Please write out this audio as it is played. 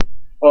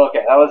Well,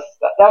 okay, that was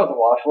a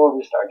wash. We'll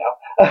restart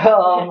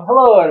now.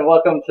 Hello and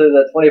welcome to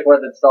the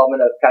 24th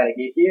installment of Kinda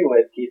Geeky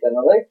with Keith and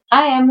Lily.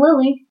 Hi, I'm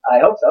Lily. I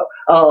hope so.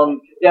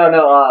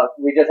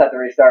 We just had to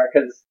restart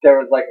because there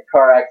was like a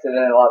car accident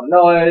and a lot of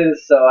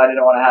noise, so I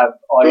didn't want to have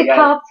all The you guys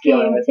cops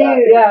dealing came with too.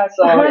 that. Yeah,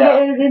 so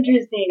yeah. It was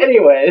interesting.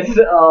 Anyways,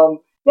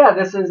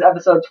 this is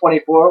episode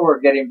 24. We're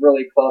getting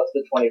really close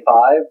to 25,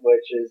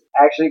 which is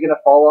actually going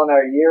to fall on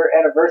our year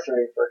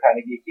anniversary for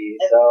Kinda Geeky.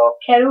 So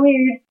Kind of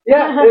weird.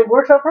 yeah, it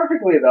works out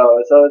perfectly though,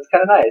 so it's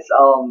kind of nice.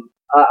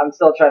 I'm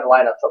still trying to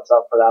line up some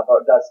stuff for that,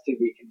 but that's to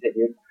be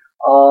continued.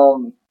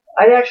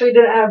 I actually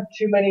didn't have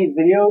too many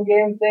video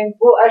game things.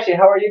 Well, actually,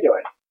 how are you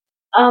doing?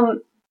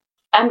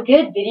 I'm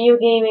good. Video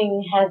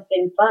gaming has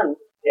been fun.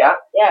 Yeah?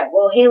 Yeah,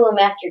 well, Halo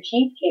Master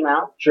Chief came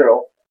out,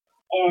 True.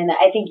 and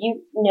I think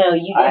you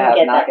didn't I have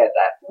get not that. get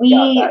that. We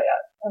Got that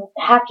yet.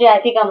 have to,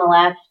 I think on the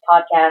last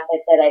podcast I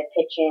said I'd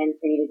pitch in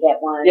for you to get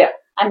one. Yeah.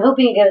 I'm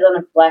hoping it goes on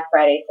a Black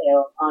Friday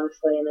sale,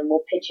 honestly, and then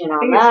we'll pitch in I on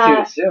think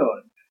that. it's too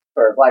soon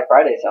for Black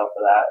Friday sale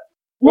for that.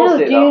 No, We'll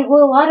see, dude, though.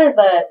 well, a lot of,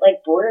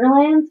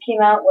 Borderlands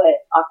came out,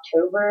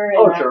 October?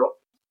 Oh, and true.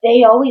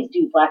 They always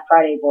do Black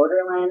Friday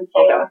Borderlands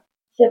sale. Okay.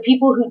 So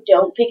people who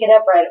don't pick it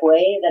up right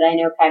away that I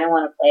know kind of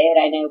want to play it,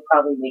 I know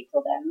probably wait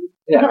till then.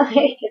 Yeah.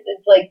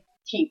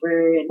 It's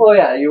cheaper. And Well,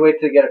 yeah, you wait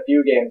to get a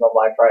few games on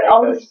Black Friday.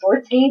 all the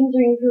sports games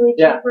are usually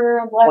cheaper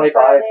on Black 25,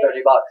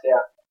 Friday. $30,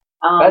 yeah.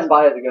 Best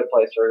Buy is a good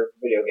place for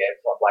video games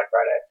on Black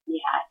Friday.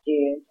 Yeah,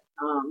 dude.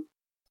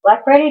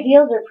 Black Friday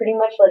deals are pretty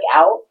much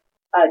out.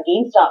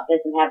 GameStop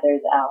doesn't have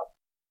theirs out.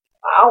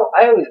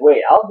 I always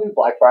wait. I'll do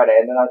Black Friday,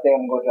 and then I think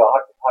I'm going to go to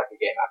a hockey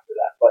game after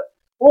that. But,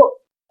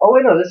 oh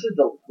wait, no, this is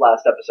the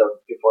last episode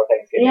before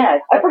Thanksgiving.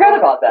 Yeah. I forgot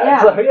about that. Yeah.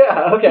 So,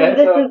 yeah, okay.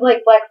 This is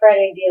Black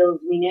Friday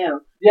deals we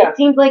know. Yeah. It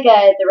seems like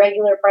the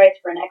regular price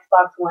for an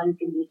Xbox One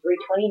can be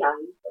 $329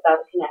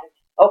 without a Kinect.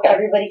 Okay.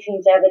 Everybody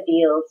seems to have a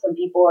deal. Some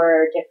people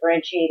are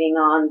differentiating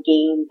on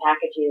game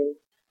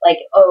packages.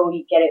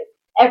 You get it.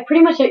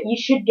 Pretty much, you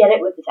should get it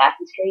with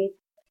Assassin's Creed,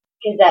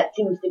 because that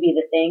seems to be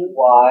the thing.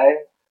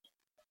 Why?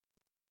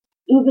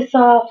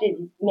 Ubisoft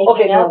is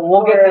making up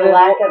we'll get to for this.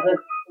 lack of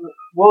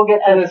We'll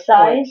get to this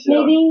size, point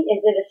soon. maybe?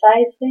 Is it a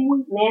size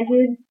thing?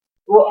 Manhood?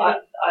 Well,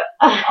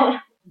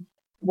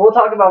 we'll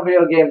talk about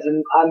video games,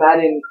 and I'm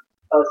adding.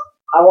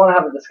 I want to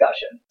have a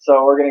discussion,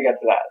 so we're gonna get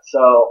to that.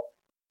 So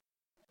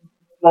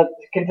let's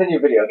continue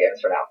video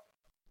games for now.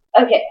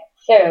 Okay,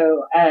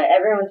 so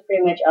everyone's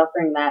pretty much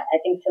offering that.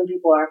 I think some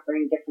people are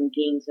offering different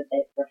games with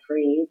it for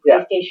free.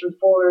 Yeah. PlayStation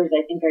 4s,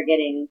 I think, are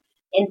getting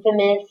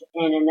Infamous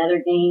and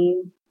another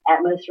game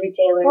at most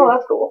retailers Oh,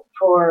 that's cool.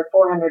 for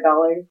 $400.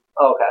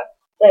 Oh, okay.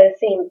 So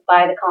same,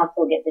 buy the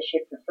console, get the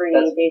shit for free,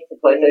 That's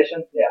basically.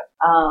 PlayStation, yeah.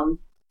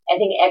 I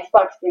think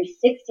Xbox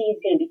 360 is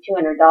going to be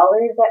 $200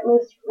 at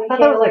most retailers. I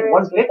thought that was like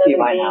 $150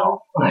 by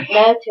now.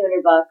 No,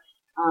 $200.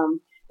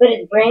 But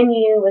it's brand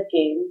new with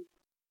games.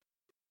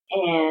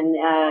 And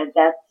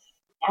that's,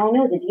 I don't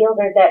know, the deals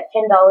are that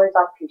 $10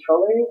 off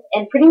controllers.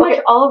 And pretty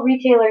much all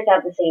retailers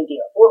have the same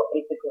deal,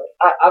 basically.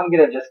 I'm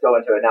going to just go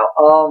into it now.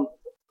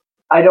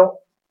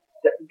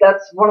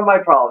 That's one of my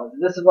problems.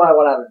 This is what I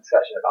want to have a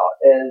discussion about,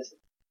 is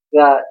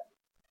that,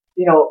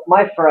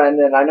 my friend,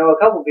 and I know a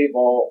couple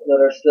people that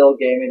are still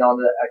gaming on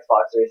the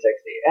Xbox 360,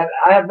 and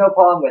I have no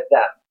problem with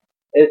them.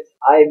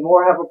 I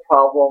more have a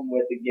problem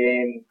with the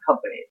game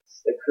companies,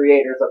 the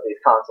creators of these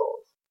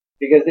consoles,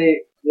 because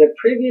the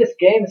previous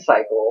game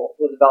cycle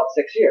was about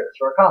 6 years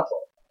for a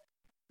console.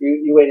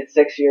 You waited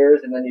 6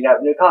 years, and then you'd have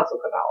a new console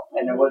come out,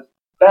 and it was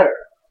better.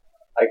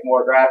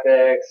 More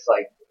graphics,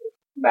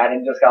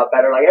 Madden just got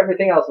better,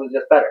 everything else was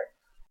just better.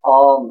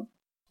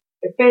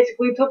 It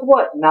basically took,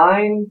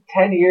 9-10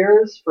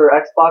 years for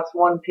Xbox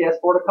One,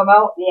 PS4 to come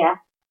out? Yeah.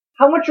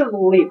 How much of a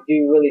leap do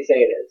you really say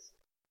it is?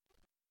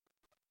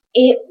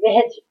 It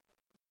has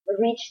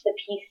reached the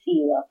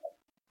PC level.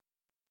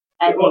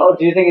 I think.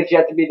 Do you think it's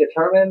yet to be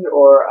determined,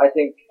 or I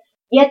think...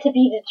 Yet to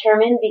be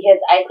determined,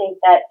 because I think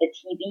that the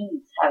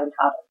TVs haven't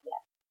caught up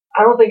yet.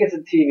 I don't think it's a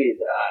TV.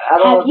 I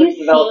don't Have know you if it's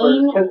developers,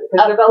 seen because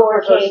a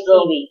developers 4K are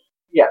still... TV?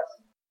 Yes.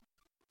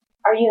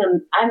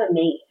 I'm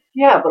amazed.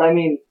 Yeah, but I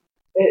mean...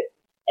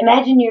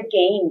 Imagine your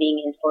game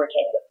being in 4K.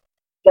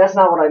 That's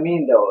not what I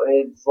mean, though.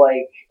 It's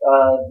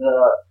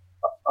the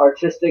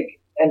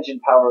artistic engine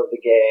power of the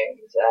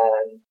games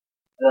and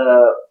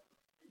the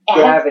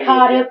gravity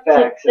and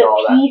effects and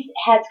all that.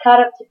 Has caught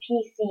up to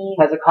PCs.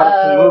 Has it caught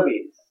up to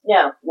movies?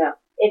 No.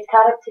 It's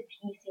caught up to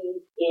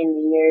PCs in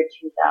the year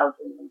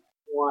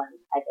 2001,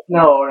 I think.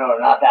 No,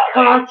 not that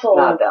late. Consoles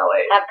Not that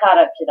late. have caught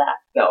up to that.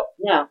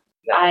 No.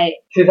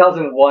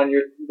 2001,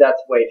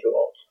 that's way too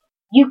old.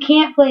 You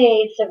can't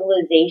play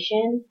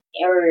Civilization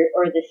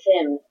or The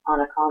Sims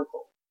on a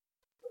console.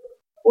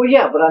 Well,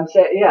 yeah, but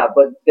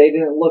they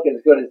didn't look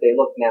as good as they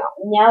look now.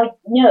 Now,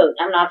 no,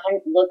 I'm not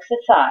talking looks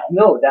aside.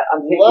 No,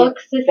 I'm taking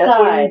looks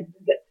aside.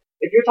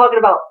 If you're talking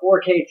about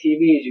 4K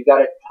TVs, you got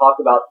to talk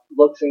about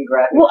looks and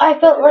graphics. Well, I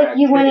felt like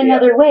you went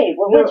another way.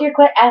 Well, what's your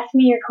ask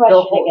me your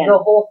question again. The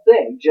whole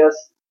thing, just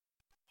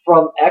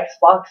from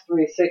Xbox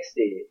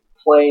 360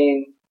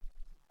 playing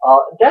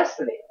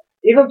Destiny.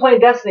 Even playing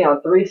Destiny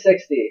on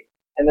 360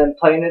 and then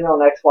playing it on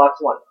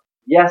Xbox One.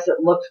 Yes, it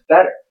looks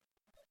better,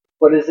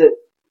 but is it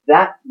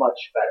that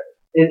much better?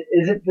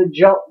 Is it the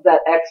jump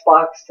that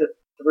Xbox to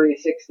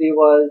 360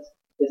 was?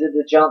 Is it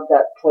the jump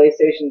that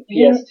PlayStation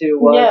PS2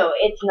 was? No,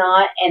 it's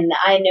not, and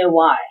I know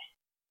why.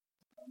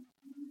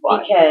 Why?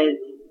 Because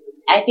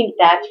I think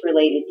that's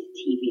related to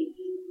TV.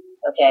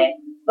 Okay?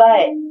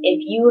 But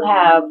if you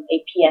have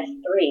a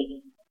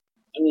PS3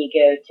 and you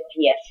go to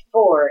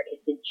PS4,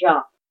 it's a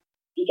jump.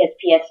 Because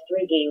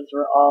PS3 games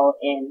were all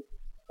in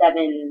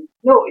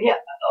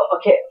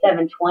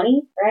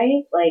 720,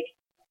 right? Like,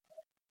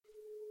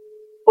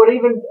 but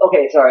even,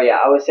 okay, sorry, yeah,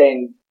 I was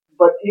saying,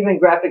 but even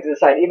graphics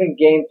aside, even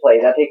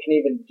gameplay that they can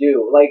even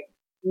do, like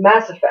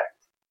Mass Effect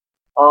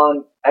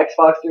on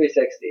Xbox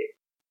 360,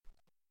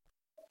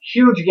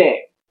 huge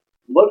game,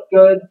 looked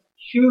good,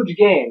 huge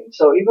game.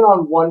 So even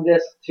on 1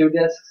 disc, 2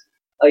 discs,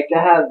 like to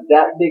have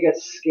that big a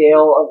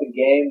scale of the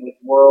game with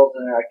worlds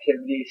and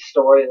activities,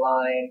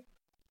 storyline,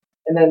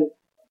 and then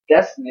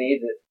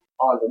Destiny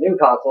on the new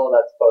console,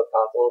 that's both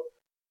consoles,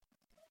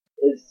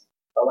 is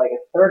like a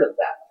third of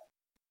that.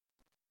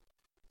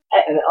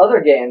 And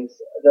other games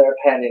that are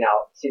panning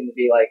out seem to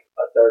be like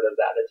a third of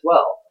that as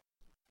well.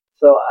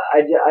 So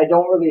I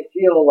don't really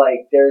feel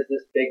like there's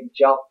this big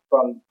jump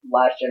from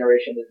last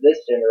generation to this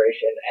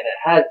generation, and it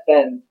has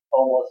been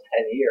almost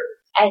 10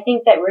 years. I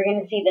think that we're going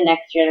to see the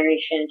next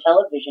generation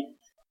televisions.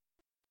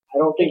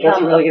 I don't think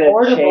that's really going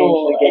to change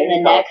the game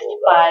in the next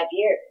 5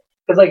 years.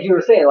 Because like you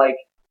were saying,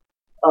 like,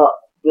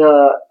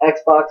 the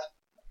Xbox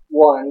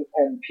One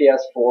and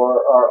PS4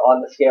 are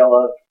on the scale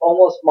of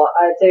almost,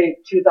 I'd say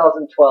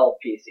 2012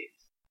 PCs.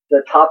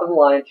 The top of the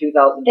line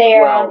 2012 They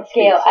are on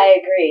scale, PCs. I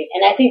agree.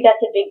 And I think that's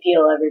a big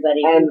deal,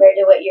 everybody. And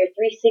compared to what your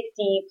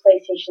 360,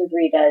 PlayStation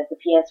 3 does, the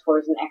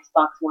PS4s and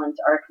Xbox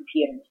Ones are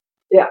computers.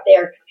 Yeah. They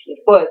are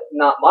computers. But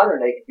not modern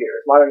day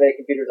computers. Modern day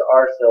computers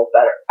are still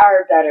better.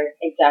 Are better,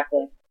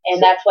 exactly. And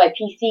that's why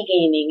PC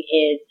gaming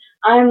is,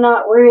 I'm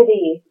not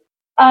worthy.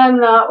 I'm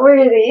not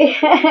worthy.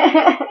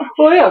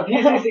 Well, yeah,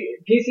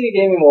 PC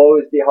gaming will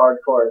always be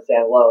hardcore and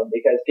stand alone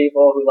because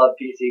people who love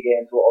PC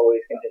games will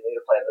always continue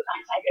to play those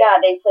PC my games. God,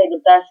 they play the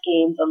best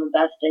games on the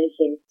best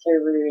dedicated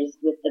servers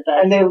with the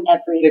best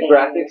everything. The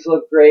graphics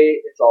look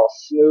great. It's all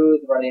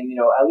smooth, running,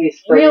 at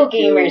least real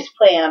gamers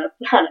play on a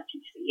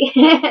PC.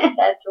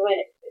 That's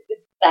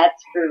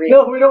for real.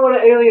 No, we don't want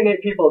to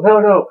alienate people.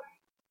 No.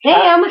 Hey,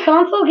 I'm a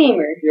console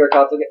gamer. You're a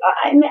console gamer.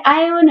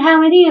 I own how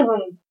many of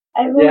them?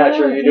 Yeah,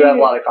 sure. You do have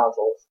a lot of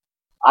consoles.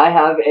 I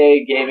have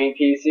a gaming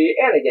PC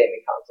and a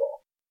gaming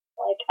console.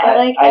 I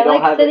like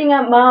sitting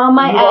on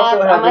my ass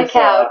on my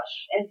couch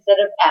instead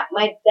of at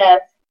my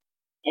desk.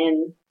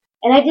 And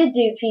I did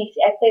do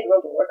PC. I played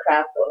World of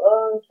Warcraft for a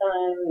long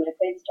time, and I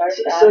played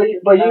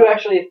StarCraft. But you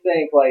actually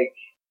think like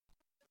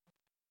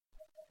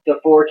the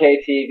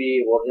 4K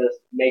TV will just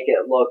make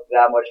it look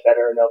that much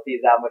better, and it'll be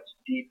that much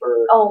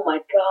deeper? Oh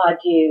my God,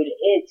 dude!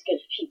 It's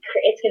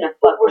gonna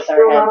fuck we're with our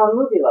still heads. not on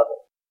movie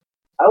level.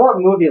 I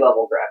want movie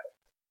level graphics.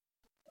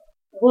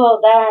 Well,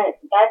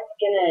 that's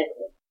gonna.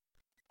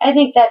 I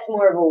think that's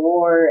more of a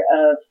war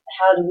of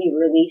how do we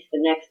release the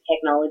next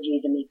technology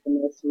to make the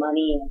most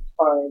money as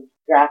far as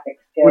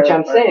graphics go. Which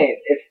I'm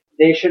saying, if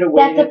they should have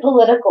waited. That's a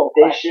political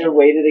question. They should have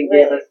waited and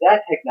gave us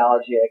that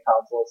technology at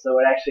console so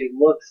it actually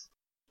looks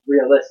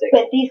realistic.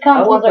 But these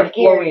consoles are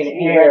geared to be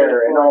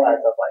hair and all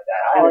that stuff like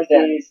that. I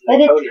understand.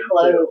 But it's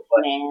close,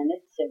 man.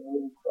 It's so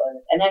really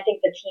close. And I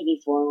think the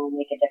TVs will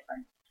make a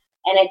difference.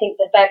 And I think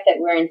the fact that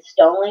we're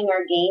installing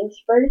our games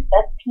first,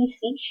 that's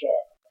PC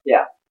shit.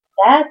 Yeah.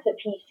 That's a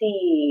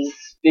PC.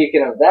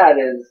 Speaking of that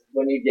is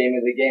when you gave me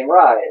the game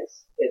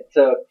Rise. It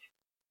took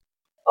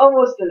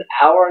almost an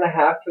hour and a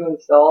half to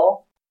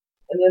install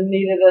and then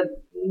needed a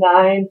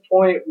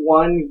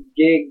 9.1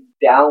 gig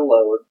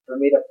download for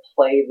me to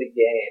play the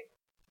game.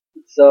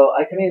 So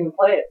I couldn't even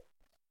play it.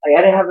 I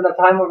didn't have enough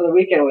time over the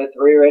weekend with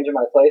rearranging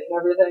my place and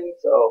everything,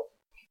 so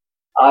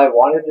I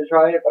wanted to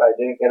try it, but I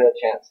didn't get a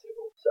chance to,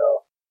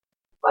 so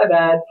my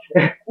bad.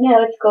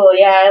 No, it's cool.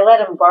 Yeah, I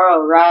let him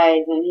borrow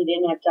Rise, and he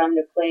didn't have time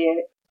to play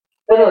it.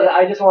 No,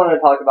 I just wanted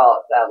to talk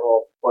about that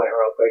little point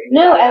real quick.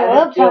 No, I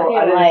love talking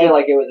I didn't feel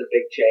like it was a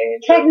big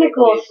change.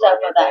 Technical stuff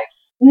of that.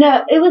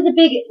 No, it was a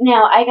big.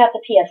 Now I got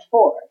the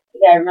PS4.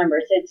 I remember,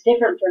 so it's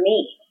different for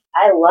me.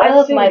 I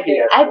love my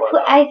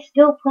PS4. I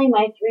still play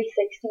my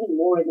 360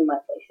 more than my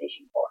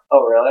PlayStation 4.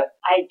 Oh, really?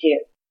 I do.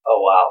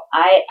 Oh, wow.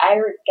 I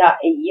got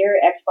a year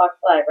Xbox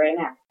Live right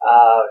now.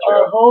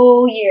 True. A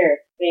whole year,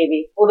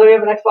 baby. Well, do you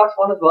have an Xbox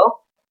One as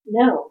well?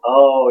 No.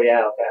 Oh,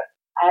 yeah, okay.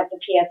 I have the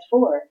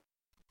PS4,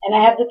 and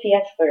I have the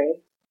PS3,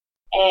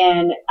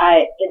 and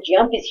the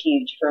jump is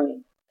huge for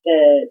me.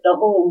 The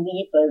whole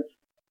leap of,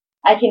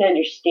 I can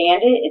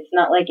understand it. It's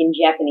not like in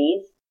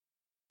Japanese.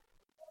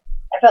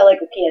 I felt like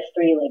the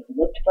PS3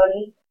 looked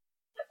funny.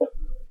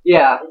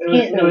 Yeah, it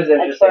was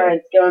interesting. As far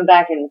as going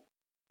back and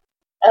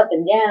up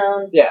and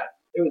down. Yeah,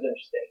 it was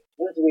interesting. It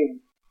was weird.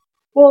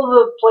 Well,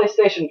 the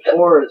PlayStation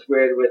 4 is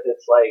weird with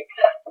its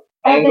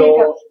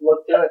angle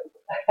look to it.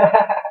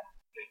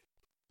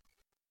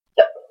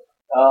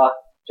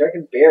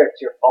 drinking beer.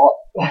 It's your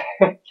fault.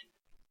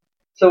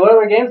 So what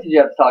other games did you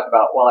have to talk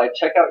about while I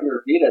check out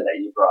your Vita that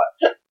you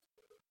brought?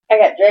 I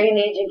got Dragon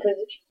Age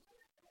Inquisition.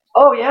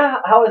 Oh yeah,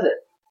 how is it?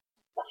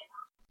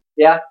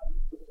 Yeah.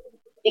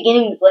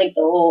 Beginning's like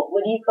the whole,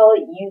 what do you call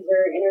it,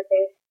 user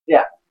interface?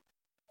 Yeah.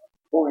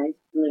 Boring.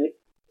 In the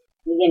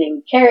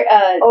beginning.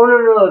 Oh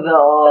no,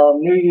 the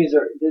new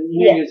user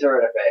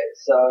interface.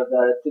 So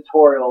the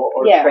tutorial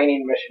or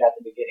training mission at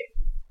the beginning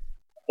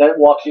that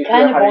walks you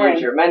through how to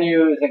use your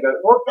menus and goes.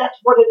 Well, that's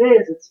what it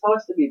is. It's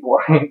supposed to be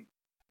boring.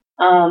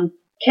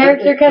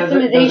 Character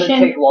customization. Does it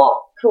take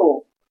long?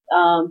 Cool.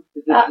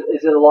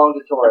 Is it a long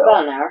tutorial?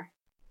 About an hour.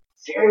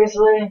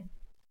 Seriously?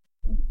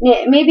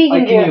 Yeah, maybe you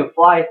can can you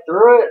fly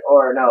through it,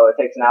 or no? It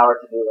takes an hour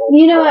to do the whole.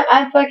 You know what?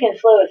 I'm fucking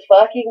slow as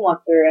fuck. You can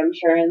walk through it, I'm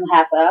sure, in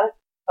half an hour.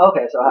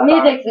 Okay, so half an hour.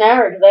 Maybe it takes an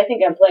hour because I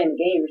think I'm playing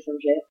the game or some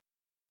shit.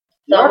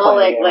 So I'm all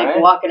like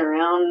walking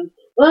around.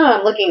 Well,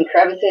 I'm looking in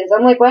crevices.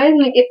 I'm like, why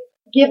isn't it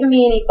giving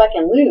me any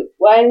fucking loot?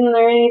 Why isn't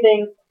there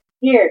anything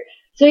here?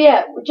 So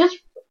yeah, just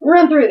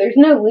run through. There's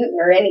no loot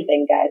or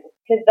anything, guys.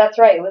 Because that's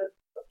right.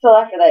 Until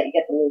after that, you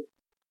get the loot.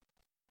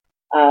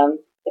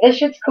 This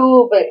shit's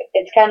cool, but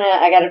it's kind of,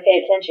 I gotta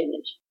pay attention.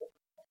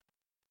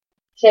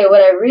 So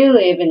what I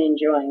really have been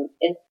enjoying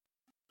is,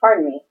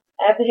 pardon me,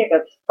 I have the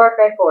hiccups, Far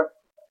Cry 4.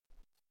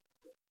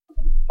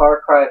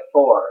 Far Cry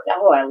 4.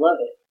 Oh, I love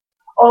it.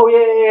 Oh,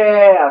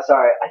 yeah.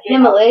 Sorry.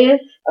 Himalayas?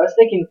 I was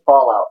thinking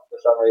Fallout for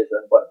some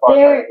reason, but Far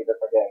Cry is a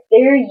different game.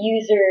 Their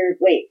user,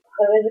 wait,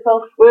 what is it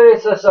called? Wait,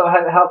 so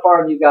how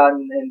far have you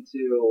gotten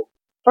into...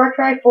 Far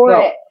Cry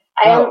 4?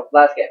 No,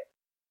 last game.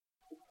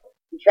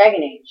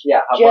 Dragon Age.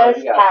 Yeah, how far have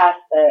you gotten?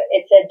 Past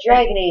it said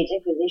Dragon Age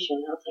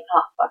Inquisition. I was like,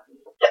 oh, fuck me.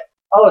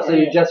 Oh, so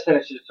you just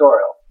finished the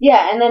tutorial.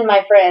 Yeah, and then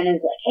my friend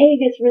is like, hey, it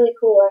gets really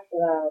cool after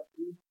that.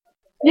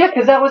 Yeah,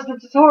 because that was the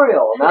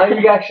tutorial. Now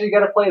you actually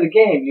got to play the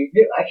game.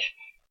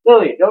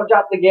 Lily, don't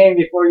drop the game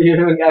before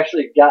you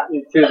actually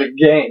gotten into the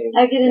game.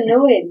 I get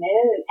annoyed,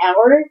 man. An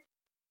hour?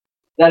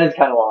 That is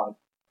kind of long.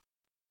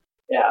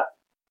 Yeah.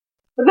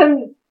 But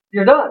then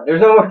you're done.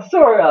 There's no more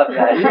tutorial after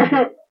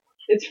that.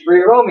 It's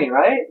free roaming,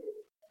 right?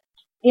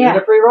 Yeah. Is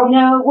it a free roam?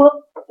 No,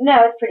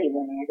 it's pretty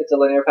linear. It's a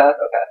linear path?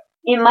 Okay.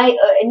 It might,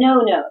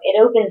 no, it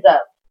opens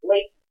up,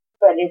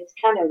 but it's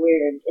kind of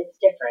weird. It's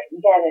different.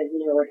 You gotta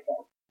know where to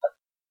go.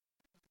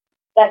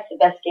 That's the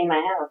best game I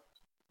have.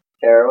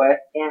 Tearaway?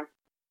 Yeah.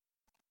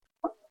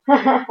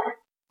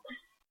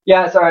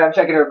 Yeah, sorry, I'm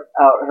checking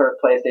out her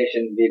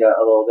PlayStation Vita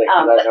a little bit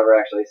because I've never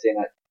actually seen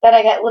it. But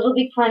I got Little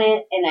Big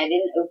Planet and I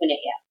didn't open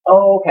it yet.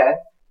 Oh, okay.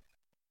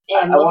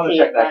 And I want to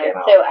check that game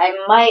out. So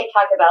I might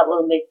talk about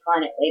Little Big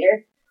Planet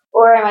later,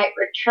 or I might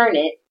return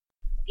it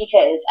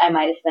because I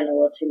might have spent a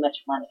little too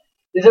much money.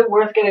 Is it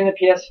worth getting the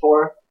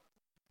PS4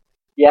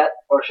 yet,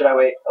 or should I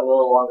wait a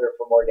little longer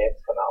for more games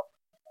to come out?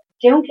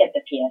 Don't get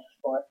the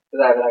PS4.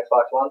 Because I have an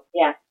Xbox One?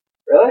 Yeah.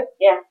 Really?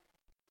 Yeah.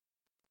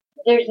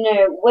 There's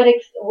no, what,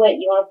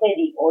 you want to play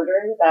The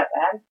Order that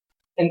bad?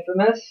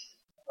 Infamous?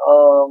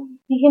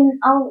 You can,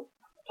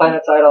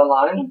 PlanetSide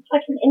Online?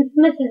 Fucking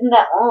Infamous isn't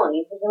that long.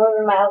 You can come over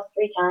to my house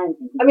 3 times.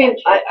 I mean,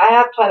 I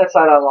have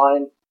PlanetSide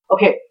Online.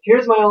 Okay,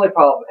 here's my only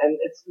problem, and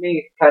it's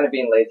me kind of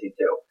being lazy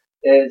too,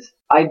 is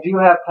I do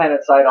have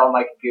PlanetSide on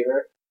my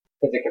computer,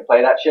 because it can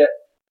play that shit.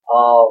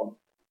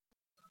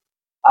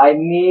 I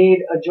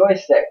need a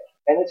joystick,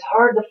 and it's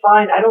hard to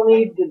find. I don't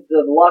need the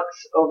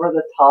deluxe,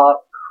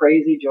 over-the-top,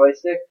 crazy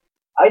joystick.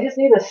 I just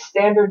need a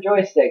standard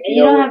joystick,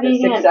 you know, with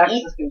the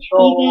 6-axis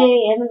control.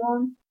 eBay,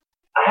 Amazon?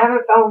 I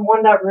haven't found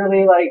one that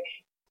really,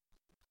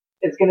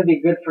 is going to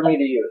be good for me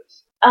to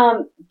use.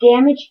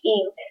 Damage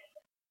Inc.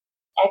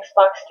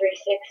 Xbox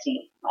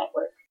 360 might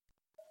work.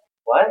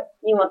 What?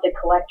 You want the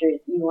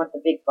collector's, you want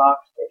the big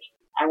box version.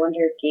 I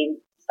wonder if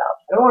GameStop.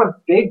 I don't want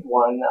a big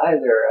one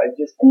either. I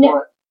just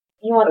want.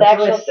 You want the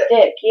actual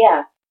stick,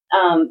 yeah.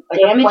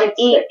 Damage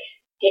Inc.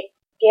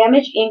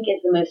 Damage Inc.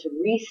 is the most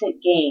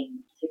recent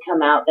game to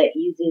come out that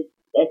uses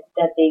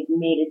that they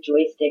made a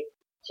joystick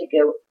to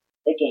go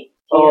the game.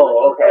 So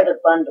you're looking for the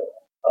bundle.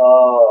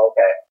 Oh,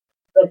 okay.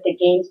 But the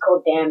game's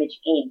called Damage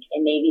Inc.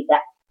 and maybe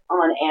that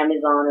on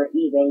Amazon or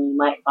eBay you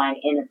might find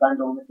in a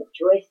bundle with a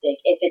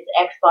joystick. If it's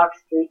Xbox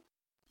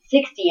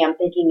 360, I'm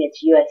thinking it's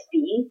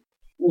USB.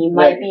 And you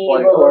might be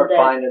able to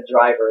find a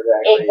driver to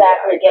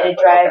actually get a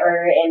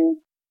driver and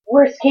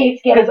worst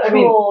case get a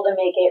tool to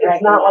make it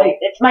it's not like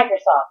it's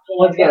Microsoft,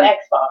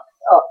 Xbox.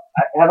 Oh,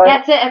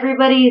 that's it,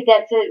 everybody.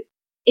 That's it.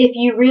 If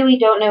you really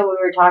don't know what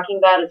we were talking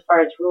about as far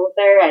as rules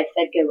there, I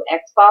said go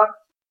Xbox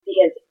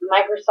because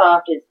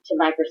Microsoft is to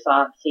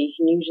Microsoft, so you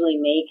can usually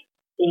make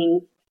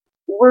things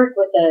work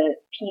with a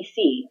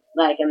PC,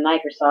 like a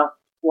Microsoft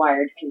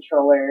wired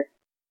controller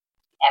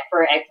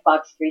for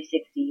Xbox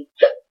 360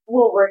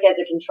 will work as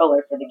a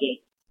controller for the game.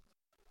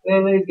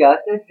 Lily's got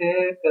the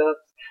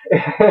hiccups.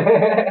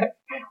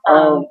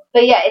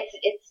 But yeah,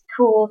 it's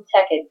cool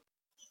tech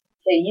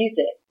to use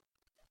it.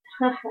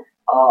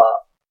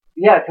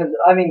 Yeah, because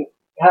I mean,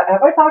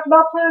 have I talked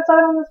about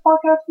PlanetSide on this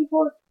podcast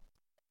before?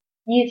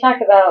 You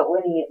talk about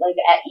when you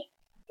at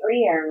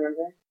E3, I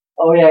remember.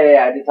 Oh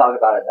yeah, I did talk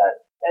about it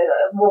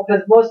Well,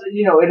 because most,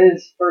 it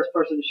is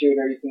first-person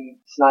shooter. You can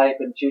snipe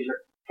and choose your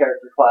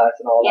character class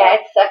and all Yeah,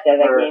 that. it sucked at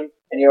that game.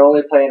 And you're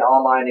only playing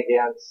online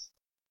against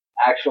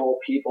actual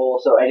people,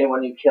 so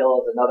anyone you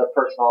kill is another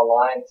person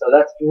online. So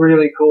that's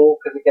really cool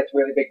because it gets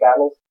really big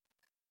battles.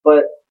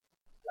 But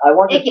I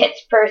want it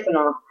gets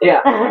personal.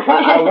 Yeah,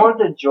 I want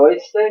the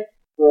joystick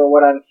for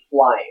when I'm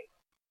flying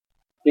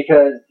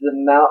because the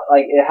mouse,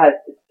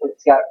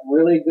 it's got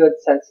really good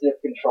sensitive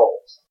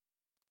controls,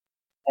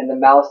 and the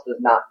mouse does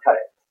not cut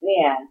it.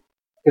 Yeah.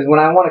 Because when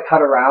I want to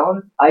cut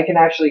around, I can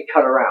actually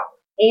cut around.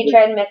 You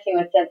tried messing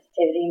with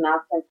sensitivity,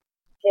 mouse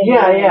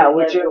sensitivity? Yeah,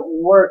 which it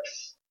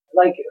works.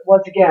 Like,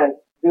 once again,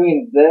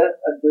 doing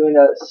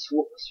a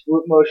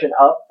swoop motion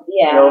up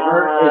and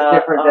over is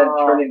different than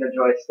turning the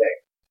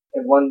joystick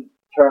in one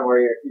turn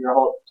where your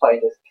whole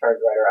plane just turns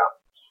right around.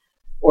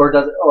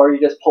 Or you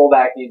just pull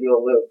back and you do a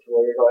loop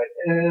where you're going,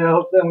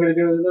 hopefully I'm going to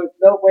do a loop.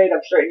 No, wait,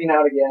 I'm straightening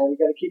out again. You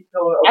got to keep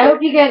going. Okay. I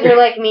hope you guys are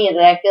like me,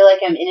 that I feel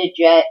like I'm in a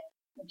jet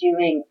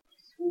doing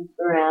swoop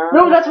around.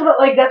 No, that's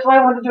why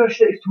I wanted to do a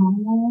shit.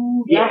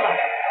 Yeah.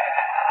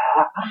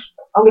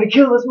 I'm going to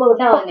kill this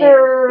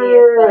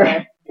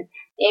motherfucker.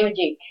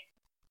 Imaging.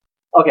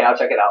 Okay, I'll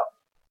check it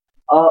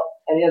out.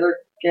 Any other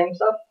game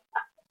stuff?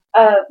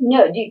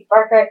 No, dude,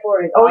 Far Cry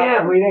 4 is awesome.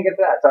 Yeah, we didn't get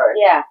that, sorry.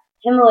 Yeah,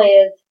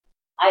 Himalayas,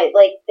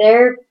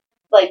 their,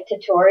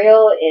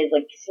 tutorial is,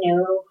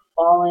 snow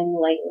falling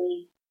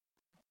lightly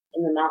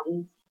in the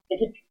mountains.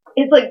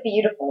 It's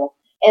beautiful.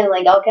 And,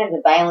 all kinds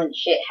of violent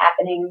shit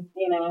happening,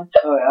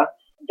 Oh, yeah?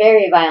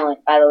 Very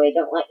violent, by the way.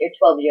 Don't let your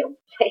 12-year-old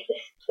play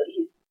this,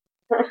 please.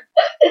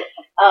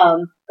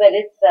 But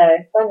it's,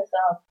 fun as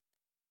hell.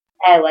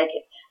 I like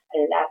it.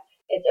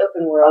 It's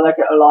open world. I like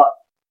it a lot.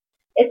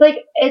 It's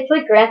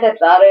like Grand Theft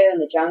Auto in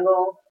the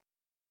jungle.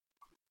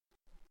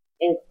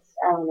 I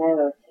don't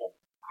know, it's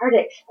hard to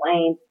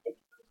explain. It's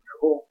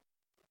cool.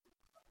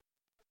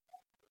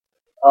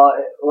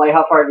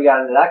 How far have you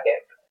got into that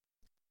game?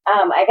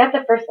 I got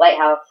the first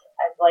lighthouse.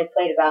 I've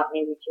played about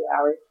maybe 2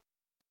 hours.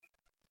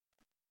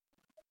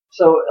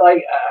 So,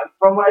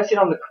 from what I've seen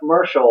on the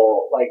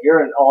commercial,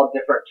 you're in all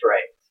different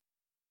terrains.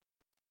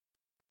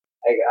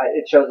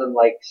 It shows them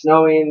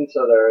snowing,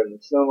 so they're in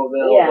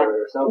snowmobiles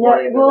or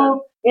snowboarding.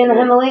 No, in the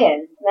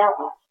Himalayan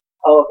mountains.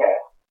 Oh, okay.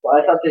 Well,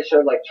 I thought they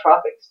showed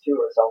tropics too,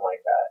 or something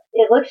like that.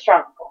 It looks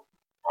tropical.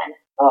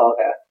 Oh,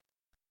 okay.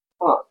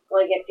 Huh.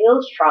 It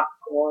feels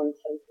tropical and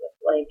so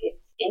it's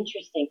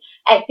interesting.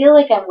 I feel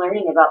like I'm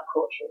learning about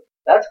culture.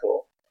 That's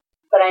cool.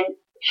 But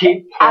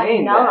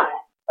I'm not.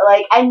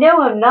 I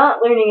know I'm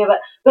not learning about,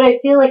 but I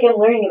feel like I'm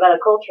learning about a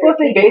culture. Well, if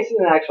they base it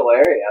in an actual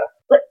area.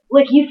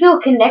 But you feel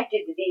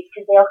connected to these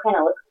because they all kind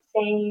of look the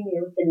same.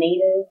 You're with the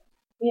natives,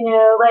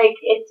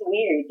 it's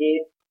weird,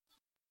 dude.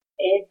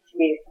 It's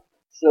weird.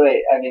 So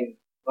wait,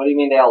 what do you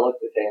mean they all look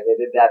the same? They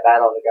did that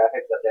bad on the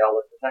graphics that they all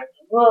look the same?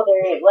 Well,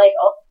 they're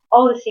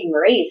all the same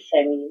race.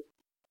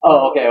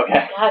 Oh, okay.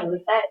 God,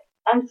 was that?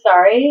 I'm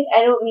sorry.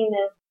 I don't mean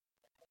to.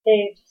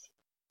 They just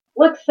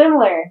look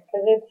similar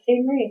because they're the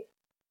same race.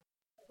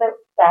 Is that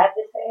bad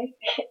to say?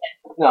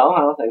 No, I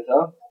don't think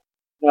so.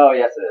 No,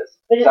 yes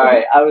it is.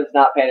 Sorry, I was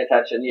not paying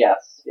attention.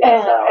 Yes,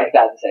 it's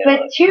bad to say.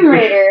 But Tomb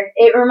Raider,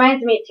 it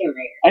reminds me of Tomb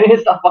Raider. I need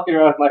to stop fucking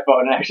around with my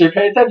phone and actually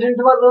pay attention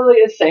to what Lily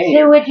is saying.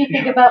 So what'd you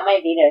think about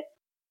my Vita?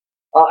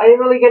 I didn't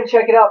really get to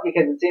check it out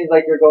because it seems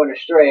like you're going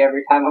astray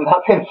every time I'm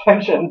not paying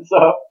attention,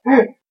 so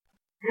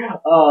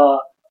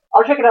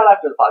I'll check it out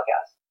after the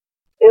podcast.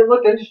 It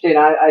looked interesting.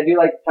 I do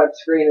like the touch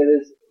screen. It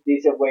is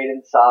decent weight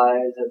and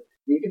size, and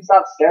you can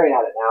stop staring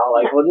at it now.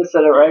 We'll just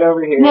set it right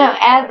over here. No,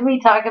 as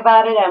we talk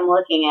about it, I'm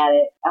looking at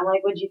it. I'm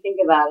like, what'd you think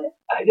about it?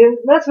 I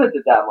didn't mess with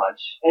it that much.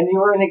 And you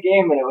were in a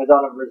game and it was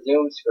on a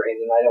resume screen,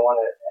 and I didn't want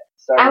to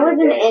start I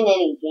wasn't in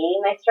any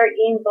game. I start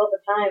games all the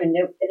time and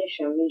don't finish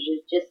them.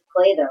 You just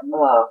play them.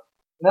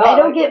 No, I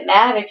don't get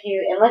mad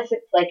unless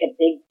it's a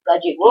big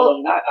budget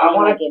game. I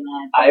want to get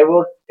mad. I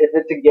will, if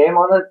it's a game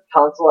on a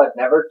console I've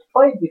never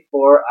played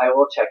before, I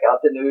will check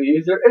out the new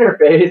user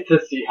interface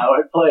to see how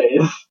it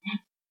plays.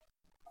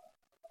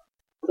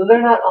 So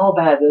they're not all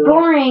bad.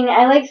 Boring.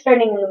 I like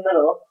starting in the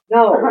middle.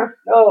 No.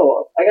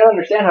 I gotta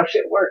understand how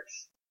shit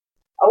works.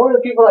 I'm one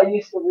of the people that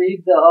used to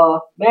read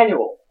the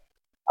manual.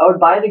 I would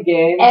buy the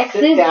game, X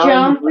sit is down,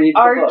 jump, and read the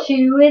book.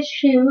 R2 is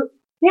shoot.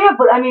 Yeah,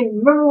 but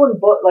remember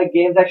when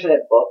games actually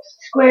had books?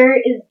 Square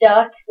is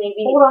duck,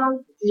 maybe. Hold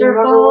on.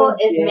 Circle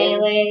is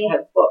melee.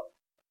 Had books.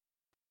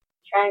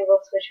 Triangle,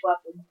 switch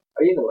weapon.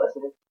 Are you even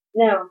listening?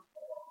 No.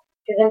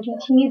 Because I'm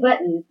continue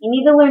buttons. You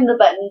need to learn the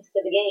buttons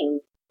to the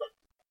game.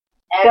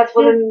 X That's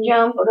what is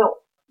jump. Oh,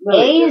 no.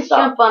 A is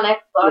jump on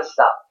Xbox. Just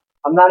stop.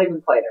 I'm not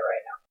even playing it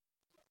right now.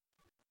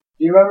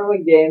 Do you remember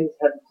when games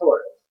had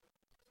tutorials?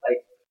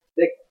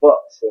 Thick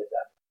books with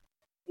them.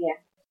 Yeah.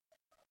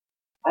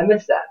 I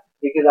miss that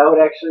because I would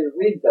actually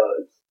read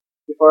those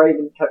before I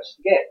even touched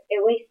the game.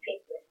 It wastes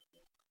paper.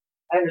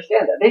 I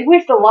understand that. They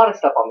waste a lot of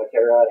stuff on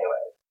material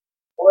anyway.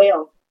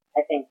 Oil,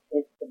 I think,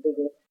 is the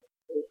biggest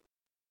waste.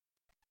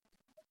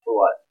 For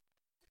what?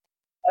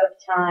 Of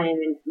time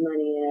and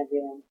money and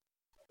everything.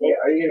 Yeah,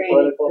 are you getting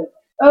political?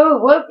 Oh,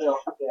 whoops. No,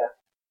 yeah.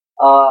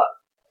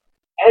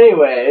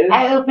 Anyways.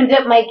 I opened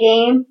up my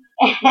game,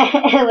 and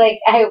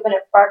I opened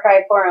up Far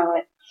Cry 4 and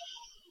went,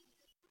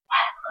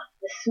 I love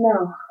the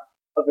smell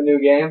Of a new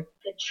game?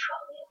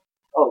 petroleum.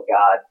 Oh,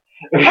 God.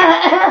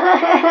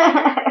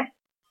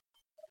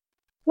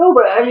 No,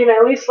 but I mean,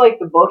 at least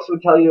the books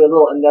would tell you a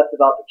little in depth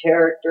about the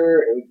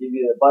character. It would give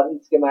you the button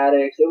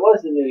schematics. It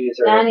was the new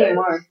user Not interface.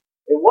 anymore.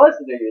 It was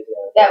the new user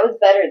interface. That was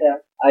better though.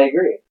 I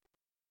agree.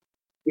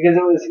 Because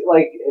it was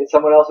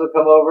someone else would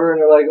come over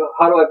and they're like,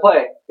 "How do I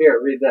play?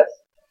 Here, read this."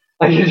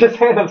 You just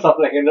hand them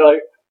something and they're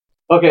like,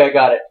 "Okay, I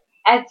got it."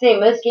 I'd say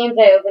most games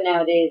I open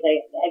nowadays,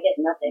 I get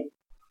nothing.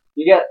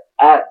 You get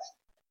ads.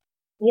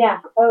 Yeah.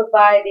 Oh,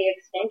 buy the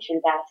extension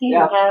pass.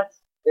 Season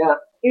pass. Yeah.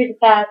 Here's a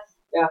pass.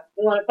 Yeah.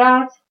 You want a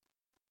pass?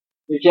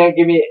 You can't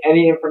give me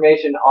any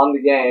information on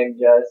the game.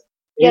 Just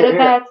get a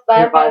pass.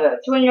 Buy a pass.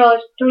 This. $20,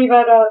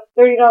 $25,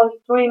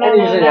 $30, $29. And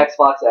usually an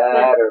Xbox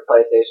ad or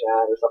PlayStation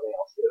ad or something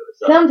else too.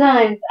 So.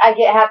 Sometimes I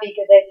get happy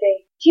because I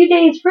say 2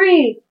 days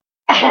free.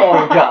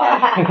 Oh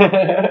God.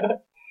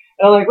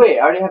 And I'm like, wait,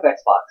 I already have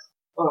Xbox.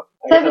 Oh,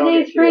 7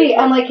 days free.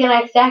 I'm like, can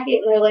I stack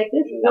it? And they're like,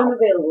 this is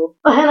unavailable.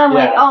 And I'm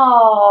like,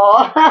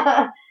 oh,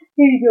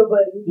 here you go,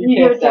 buddy.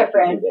 You go with your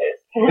friend.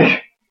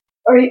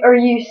 Or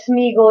you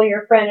Smeagol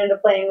your friend into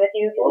playing with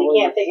you because you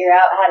can't figure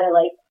out how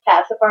to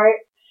pass a part.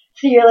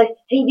 So you're like,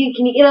 hey dude,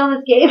 can you get on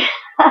this game?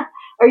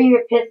 Or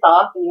you're pissed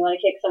off and you want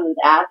to kick someone's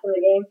ass in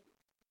the game.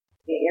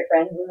 Get your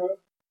friends in there.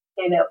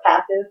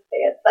 Passes. They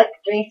got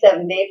 3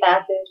 7-day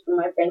passes for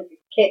my friends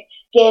to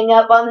gang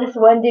up on this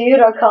one dude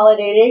on Call of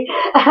Duty.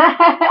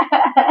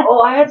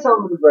 Oh, I had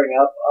something to bring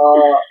up.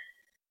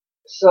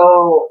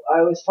 So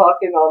I was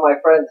talking to all my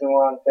friends and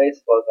we're on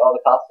Facebook, all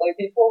the cosplay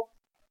people,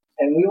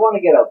 and we want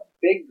to get a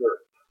big group.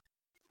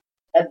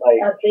 A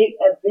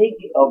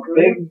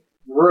big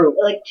group.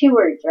 2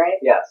 words, right?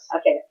 Yes.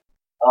 Okay.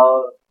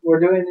 We're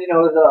doing,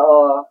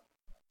 the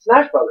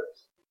Smash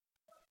Brothers.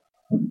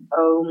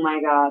 Oh my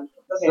God.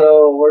 Okay.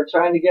 So we're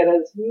trying to get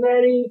as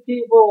many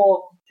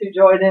people to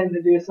join in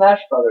to do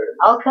Smash Brothers.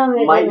 I'll come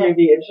as Might you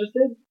be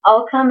interested?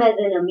 I'll come as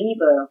an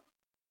amiibo.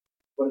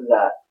 What is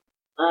that?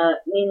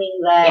 Meaning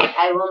that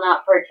I will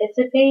not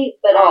participate,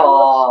 but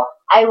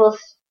I will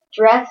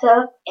dress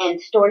up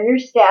and store your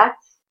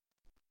stats.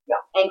 No.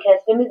 And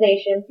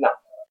customization. No.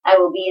 I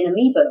will be an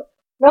amiibo.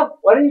 No.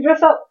 Why don't you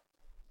dress up?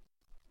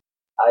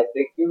 I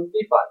think it would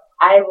be fun.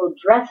 I will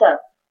dress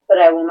up, but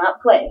I will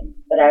not play.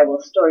 But I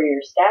will store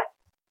your stats.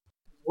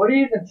 What are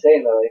you even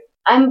saying, Lily?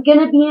 I'm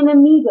gonna be an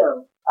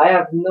amiibo. I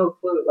have no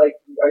clue.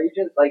 Are you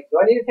just do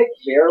I need to take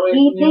beer away from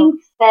you? He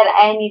thinks that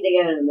I need to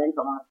go to the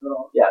mental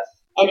hospital. Yes.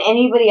 And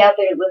anybody out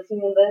there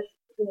listening to this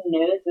who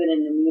knows what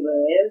an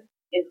amiibo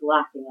is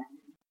laughing at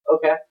me.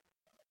 Okay.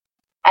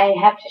 I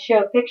have to show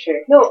a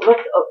picture. No,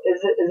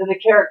 is it a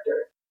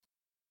character?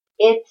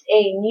 It's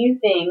a new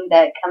thing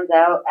that comes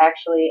out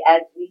actually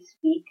as we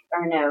speak,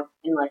 or no,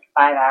 in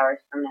 5 hours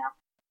from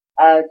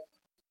now.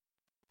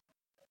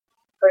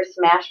 For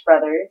Smash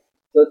Brothers.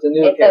 So it's a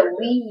new character. It's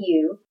a Wii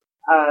U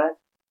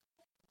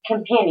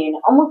companion,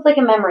 almost like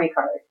a memory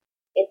card.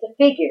 It's a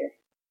figure.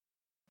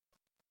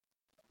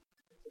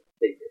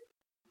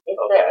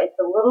 It's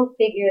a little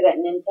figure that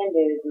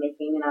Nintendo is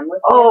making, and I'm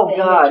looking at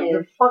the God, images.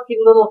 they're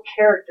fucking little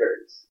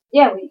characters.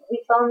 Yeah,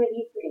 we saw them at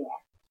E3 now.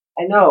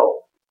 I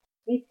know.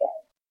 These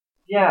guys.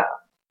 Yeah.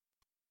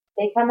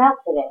 They come out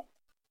today.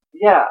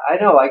 Yeah, I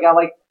know. I got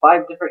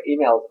 5 different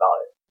emails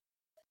about it.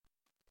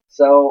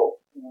 So.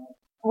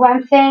 Well,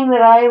 I'm saying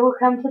that I will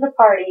come to the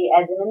party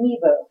as an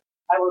amiibo.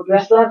 I will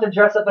dress. You still have to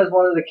dress up as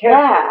one of the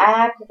characters. Yeah, I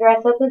have to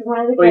dress up as one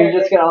of the characters. But you're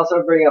just gonna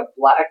also bring a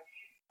black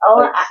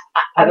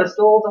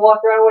pedestal to walk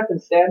around with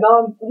and stand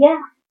on?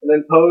 Yeah. And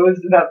then pose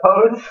in that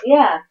pose?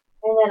 Yeah.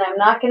 And then I'm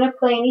not gonna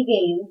play any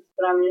games,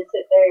 but I'm gonna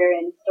sit there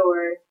and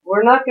store.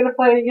 We're not gonna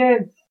play any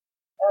games.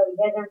 Oh, you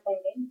guys aren't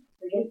playing games?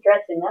 We're just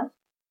dressing up?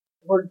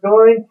 We're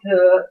going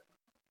to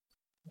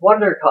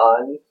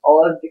WonderCon,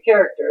 all of the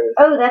characters.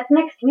 Oh, that's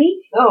next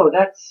week? No,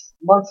 that's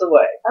months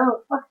away.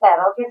 Oh, fuck that.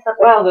 I'll dress up.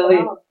 Wow, Lily,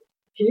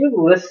 can you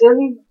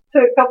listen to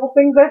a couple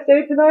things I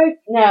say tonight?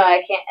 No,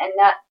 I can't. And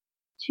not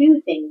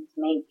 2 things,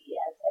 maybe,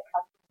 as a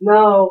couple.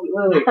 No,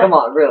 Lily, come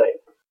on, really.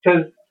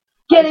 Because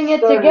getting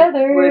it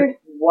together with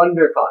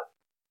WonderCon.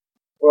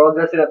 We're all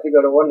dressing up to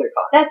go to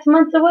WonderCon. That's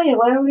months away.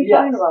 Why are we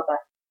talking about that?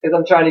 Because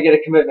I'm trying to get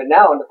a commitment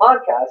now on the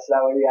podcast, so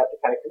that way we have to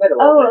kind of commit a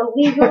little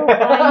bit. A legal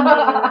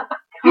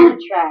binding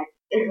contract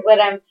is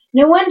what I'm.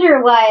 No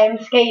wonder why I'm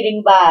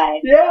skating by.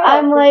 Yeah.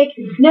 I'm like,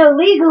 no,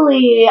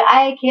 legally,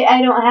 I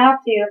don't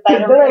have to if I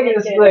don't. Then I can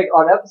just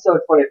on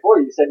episode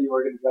 24, you said you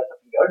were going to dress up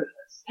and go to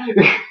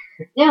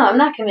this. No, I'm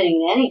not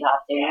committing to any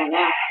costume right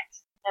now.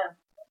 No.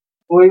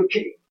 Well,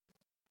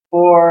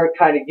 for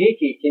kind of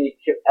geeky, can you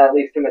at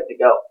least commit to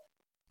go?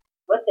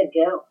 What to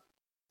go?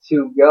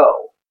 To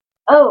go.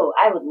 Oh,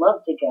 I would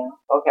love to go.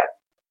 Okay.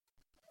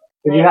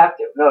 But you have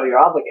to. No, you're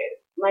obligated.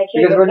 My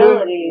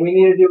capabilities. We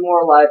need to do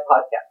more live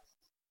podcasts.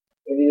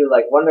 We need to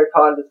do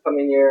WonderCon this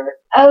coming year.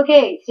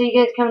 Okay, so you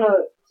guys come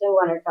to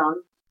WonderCon.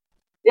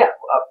 Yeah,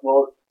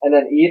 and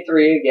then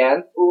E3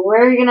 again.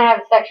 We're gonna have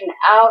a section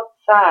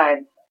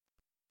outside.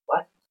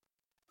 What?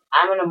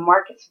 I'm gonna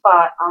mark a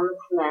spot on the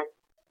cement.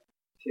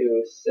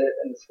 To sit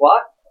and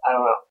squat? I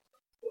don't know.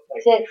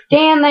 To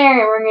stand there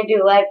and we're gonna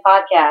do a live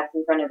podcast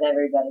in front of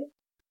everybody.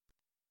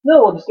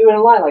 No, we'll just do it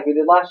in line like we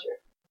did last year.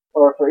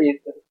 Or for E3.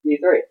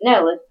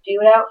 No, let's do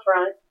it out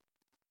front.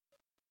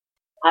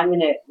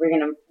 We're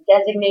gonna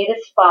designate a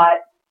spot,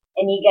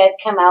 and you guys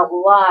come out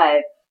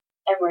live,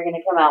 and we're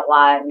gonna come out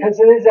live. Because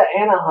it is at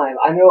Anaheim.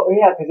 I know,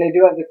 yeah, because they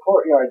do have the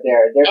courtyard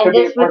there. There and could be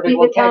a this would perfect be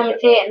the time location. to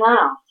say it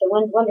now. So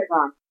when's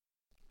WonderCon?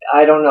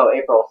 I don't know,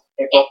 April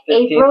 15th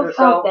April or so?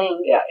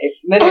 something. Yeah,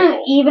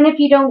 mid-April. Even if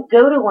you don't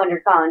go to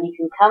WonderCon, you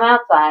can come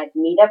outside,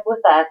 meet up with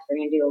us. We're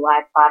gonna do a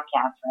live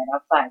podcast right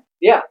outside.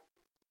 Yeah.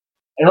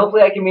 And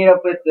hopefully I can meet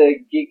up with the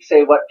Geek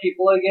Say What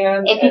people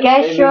again. If you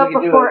guys show up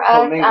before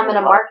us, I'm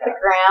gonna mark the podcast.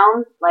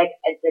 ground like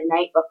the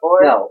night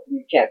before. No,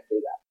 you can't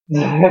do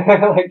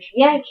that. like,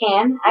 Yeah, I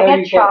can. I No, got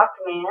you chalk,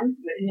 man.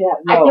 yeah,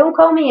 no. Don't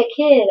call me a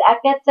kid.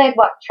 I've got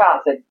sidewalk I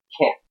chalk. said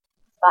can't.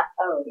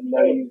 Oh,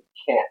 No, kid. you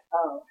can't.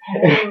 Oh,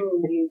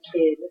 ooh, you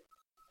kid.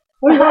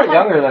 Well, you're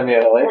younger than me,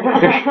 Ellie.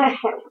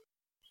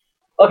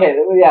 Okay,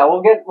 yeah,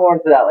 we'll get more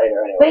into that later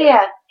anyway. But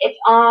yeah, it's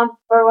on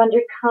for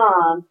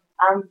WonderCon.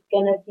 I'm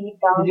gonna be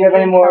down. Did you have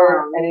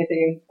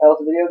anything else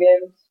with video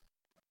games?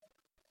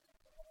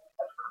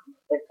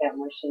 Like that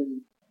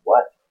machine.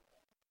 What?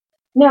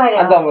 No, I don't.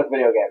 I'm done with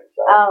video games.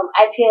 So.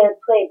 I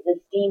played the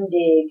Steam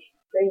Dig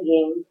free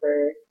game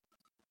for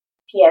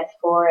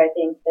PS4, I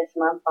think, this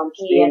month on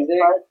Steam PS Dig?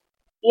 Plus.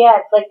 Yeah,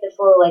 it's like this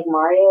little like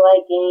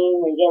Mario-like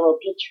game where you get a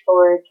little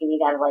pitchfork and you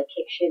gotta like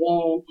kick shit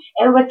in.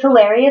 And what's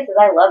hilarious is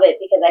I love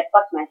it because I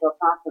fuck myself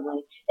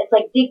constantly. It's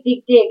like dig,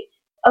 dig, dig.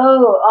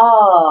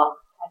 Oh,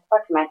 I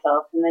fucked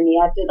myself, and then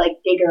you have to like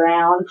dig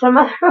around some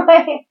other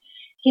way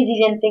because you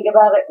didn't think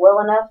about it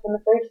well enough in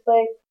the first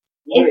place.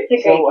 Wait,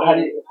 It's a great so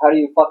game. how do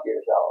you fuck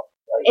yourself?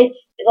 Like, It's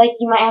like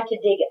you might have to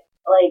dig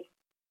like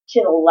to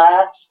the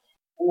left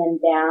and then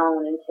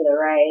down and to the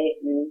right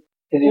and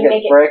did you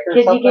get brick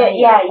or something?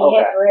 you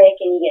hit brick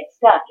and you get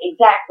stuck.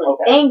 Exactly.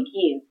 Okay. Thank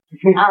you.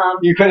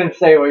 You couldn't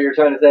say what you were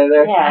trying to say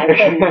there? Yeah, I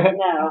couldn't.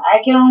 No,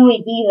 I can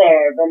only be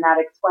there but not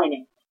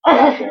explain it.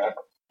 Gotcha.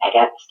 I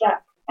got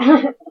stuck.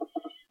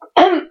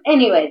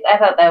 Anyways, I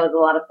thought that was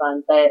a lot of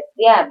fun. But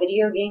yeah,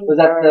 video games. Was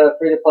that the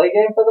free-to-play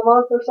game for the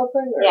month or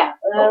something? Or? Yeah.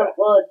 Okay.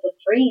 Well, it's a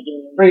free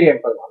game. Free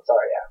game for the month,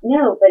 sorry, yeah.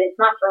 No, but it's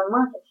not for a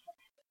month.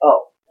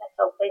 Oh. That's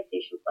how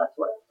PlayStation Plus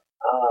works.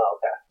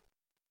 Okay.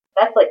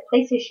 That's like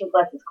PlayStation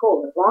Plus is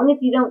cool. As long as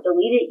you don't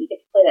delete it, you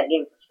get to play that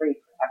game for free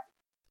forever.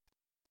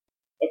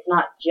 It's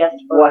not just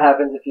for. What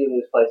happens if you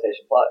lose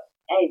PlayStation Plus?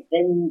 Hey,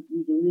 then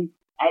you delete.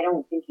 I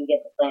don't think you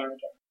get to play them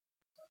again.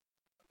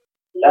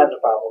 That's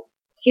a problem.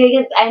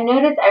 Because I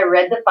noticed, I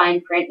read the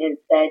fine print and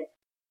it said,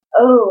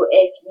 "Oh,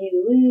 if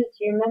you lose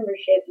your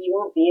membership, you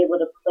won't be able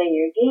to play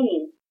your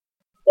game.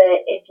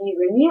 But if you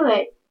renew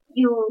it,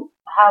 you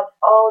have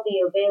all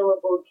the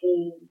available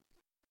games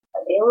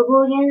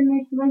available again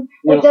or something."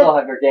 You'll still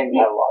have your game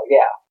catalog,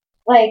 yeah.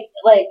 Like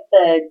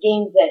the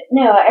games that,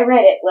 no, I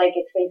read it, like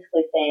it's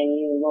basically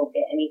saying you won't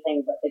get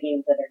anything but the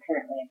games that are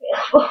currently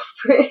available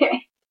for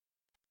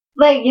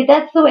like,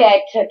 that's the way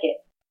I took it.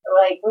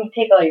 Like, we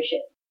take all your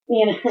shit,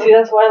 you know? See,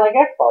 that's why I like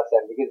Xbox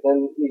then, because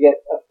then you get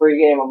a free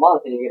game a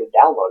month and you get to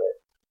download it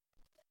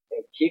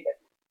and keep it.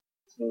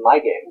 It's my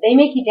game. They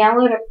make you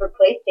download it for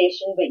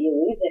PlayStation, but you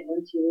lose it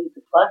once you lose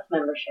the Plus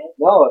membership.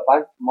 No,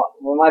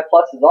 when my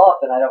Plus is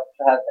off and I don't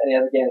have any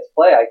other games to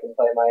play, I can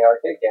play my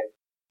arcade game.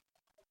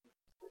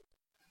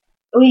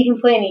 Well, you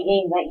can play any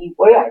game that you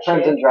Well, yeah, purchase.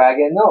 Crimson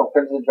Dragon. No,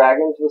 Crimson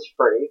Dragons was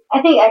free.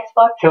 I think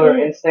Xbox Killer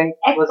is. Instinct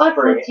was Xbox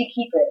free. lets you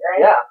keep it,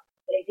 right? Yeah.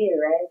 They do,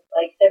 right?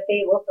 Like, so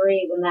Fable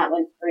 3, when that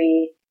went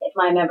free, if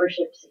my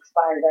membership's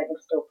expired, I can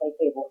still play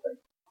Fable 3.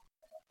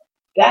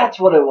 That's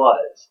what it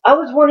was. I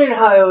was wondering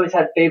how I always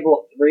had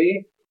Fable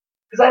 3,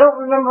 because I don't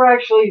remember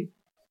actually.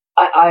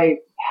 I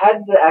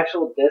had the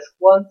actual disc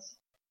once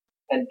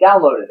and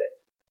downloaded it,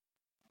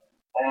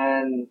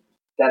 and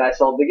then I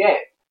sold the game.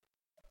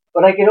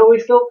 But I could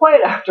always still play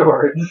it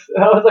afterwards.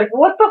 And I was like,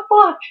 what the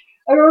fuck?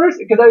 I don't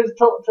understand,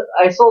 because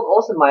I sold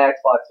also my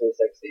Xbox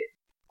 360.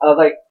 I was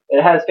like,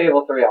 it has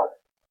Fable 3 on it.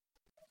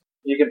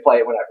 You can play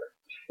it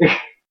whenever.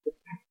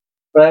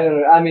 But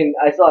I mean,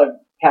 I still had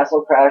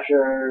Castle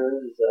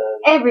Crashers.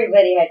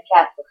 Everybody had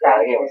Castle That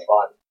Crashers. game was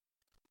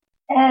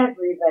fun.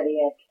 Everybody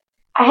had.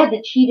 I had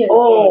the Cheetos.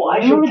 Oh, game. I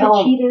should Remember tell the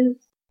 'em. Cheetos?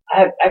 I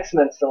have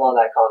X-Men still on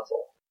that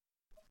console.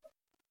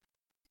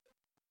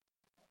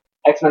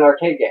 X-Men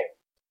arcade game.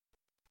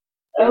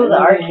 Oh, the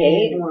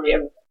arcade one.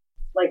 Yep.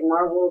 Like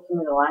Marvel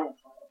Ultimate Alliance.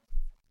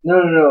 No,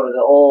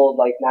 the old,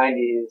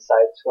 90s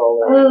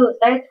side-scroller. Oh,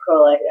 side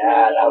scroll.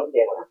 Yeah, that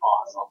game was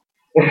awesome.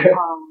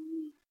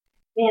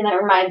 Man,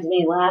 that reminds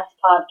me. Last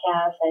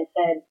podcast, I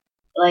said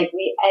I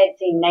had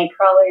seen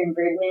Nightcrawler and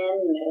Birdman,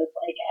 and it was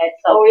like I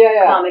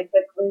saw comic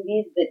book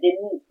movies that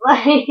didn't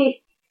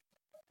like.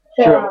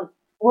 So, True.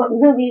 What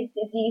movies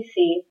did you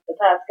see the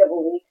past couple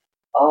of weeks?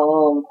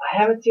 I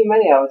haven't seen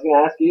many. I was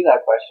gonna ask you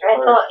that question I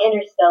first. saw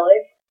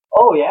Interstellar.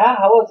 Oh yeah,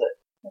 how was it?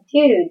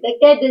 Dude, that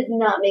guy does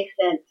not make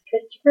sense.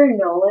 Christopher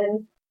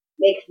Nolan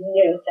makes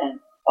no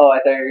sense. Oh, I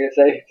thought you were gonna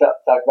say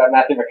talk about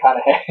Matthew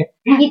McConaughey.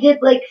 He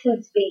did like some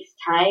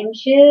space-time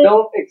shit.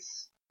 Don't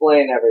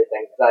explain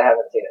everything because I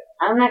haven't seen it.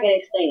 I'm not gonna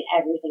explain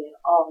everything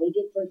at all. He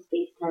did some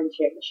space-time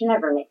shit, which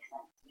never makes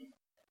sense.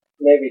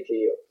 Maybe to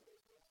you.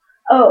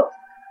 Oh,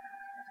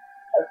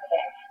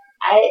 okay.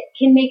 It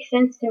can make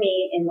sense to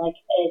me in like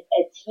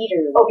a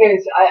teeter. Okay,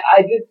 so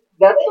I did.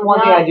 That's the one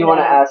thing I do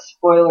want to ask.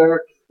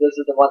 Spoiler. This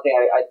is the one thing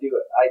I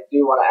do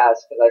want to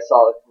ask because I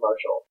saw the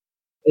commercial.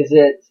 Is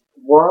it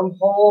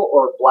wormhole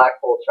or black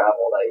hole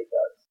travel that he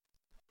does?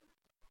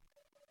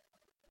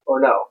 Or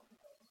no?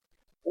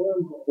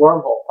 Wormhole.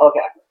 Wormhole.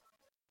 Okay.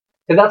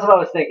 Because that's what I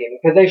was thinking.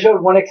 Because they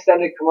showed one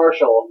extended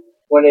commercial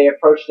when they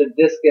approached a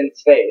disc in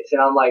space,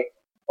 and I'm like,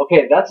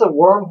 okay, that's a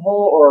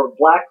wormhole or a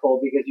black hole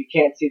because you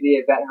can't see the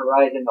event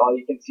horizon. All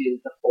you can see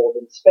is the fold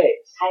in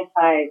space. High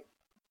five.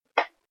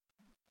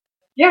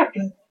 Yeah,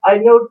 because I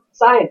know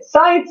science.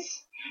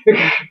 Science!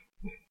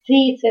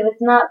 See, so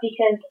it's not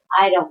because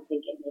I don't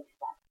think it makes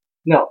sense.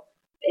 No.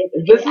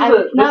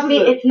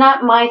 It's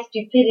not my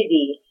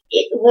stupidity.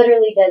 It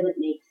literally doesn't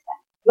make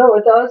sense. No,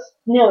 it does.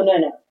 No.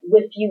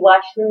 If you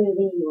watch the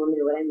movie, you will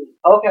know what I mean.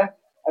 Okay.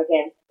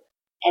 Okay.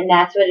 And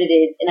that's what it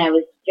is. And I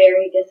was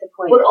very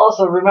disappointed. But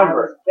also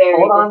remember,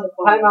 hold on,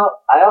 time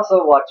out. I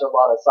also watch a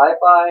lot of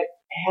sci-fi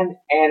and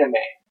anime.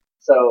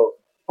 So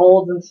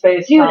folds in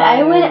space. Dude,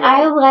 I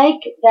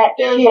like that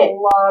There's shit. a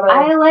lot of.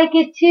 I like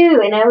it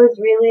too, and I was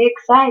really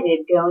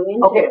excited going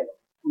into it.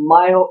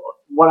 My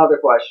one other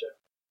question: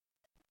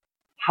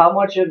 how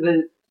much of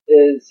it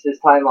is his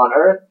time on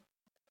Earth,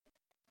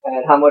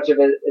 and how much of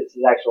it is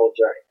his actual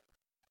journey?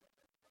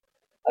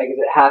 Like, is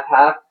it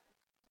half,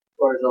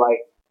 or is it like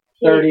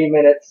 30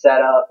 minutes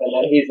setup and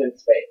then he's in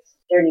space?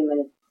 30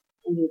 minutes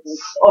and he's in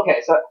space.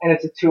 Okay, so and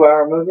it's a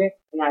 2-hour movie.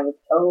 And I was,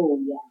 oh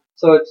yeah.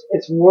 So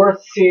it's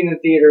worth seeing in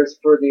theaters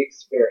for the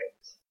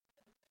experience.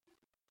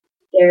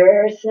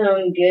 There are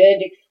some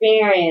good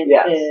experiences.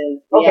 Yes.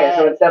 Okay,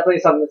 so it's definitely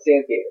something to see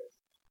in theaters.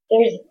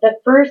 There's the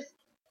first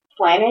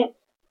planet.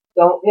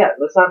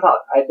 Let's not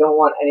talk. I don't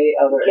want any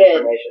other Good.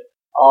 information.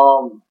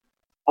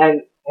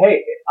 And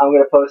hey, I'm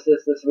gonna post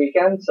this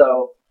weekend,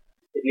 so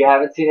if you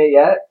haven't seen it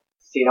yet,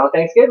 see it on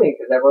Thanksgiving,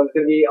 because everyone's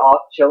gonna be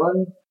off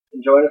chilling,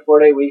 enjoying a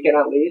 4-day weekend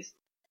at least.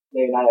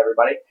 Maybe not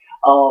everybody.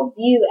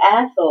 You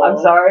asshole. I'm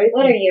sorry.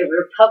 What are you,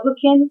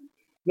 Republican?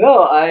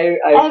 No, I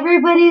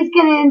Everybody's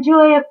gonna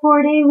enjoy a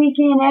 4-day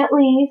weekend at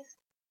least.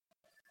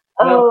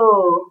 No.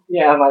 Oh.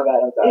 Yeah, my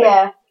bad, I'm sorry.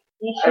 Yeah.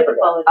 You should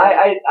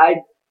apologize. I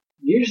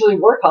usually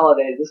work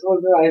holidays. This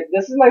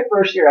is my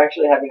first year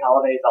actually having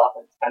holidays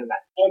off. It's kind of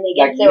nice. And they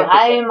get so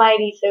high and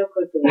mighty so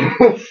quickly.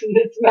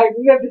 It's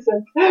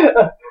magnificent.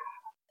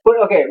 But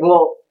okay,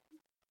 well,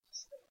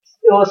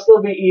 it will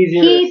still be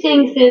easier. He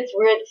thinks it's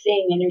worth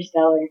seeing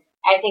Interstellar.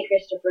 I think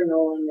Christopher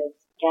Nolan is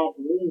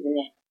losing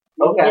it.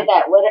 Okay. He did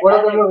that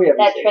other movie have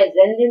you that seen?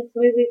 Transcendence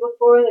movie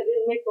before that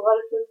didn't make a lot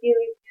of sense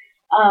either.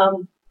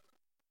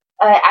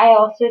 I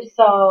also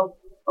saw,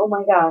 oh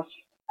my gosh,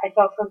 I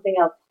saw something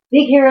else.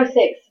 Big Hero 6.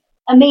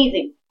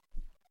 Amazing.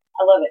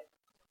 I love it.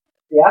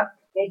 Yeah?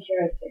 Big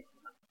Hero 6.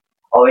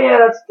 Oh yeah,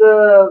 that's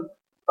the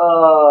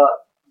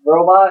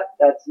robot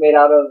that's made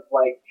out of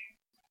like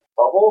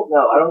bubble?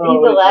 No, I don't know.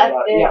 He's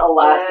elastic. Yeah,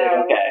 elastic,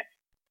 okay.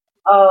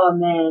 Oh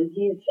man,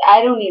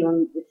 I don't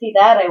even see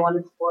that. I want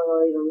to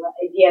spoil even.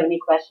 Do you have any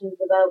questions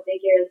about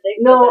Big Hero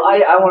 6? No,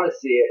 I want to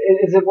see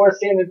it. Is it worth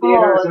seeing in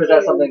theaters, or is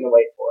that something to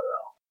wait for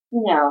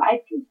though? No,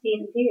 I can see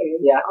it in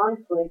theaters. Yeah?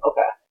 Honestly.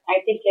 Okay.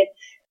 I think it's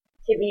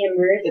to be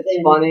immersed in.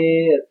 It's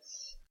funny,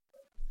 it's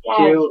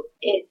cute.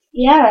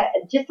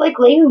 It's, just like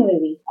Lego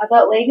Movie. I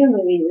thought Lego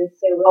Movie was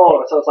so wicked.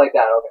 Oh, so it's like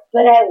that, okay.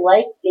 But I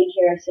like Big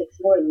Hero 6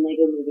 more than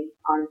Lego Movie,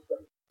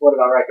 honestly. What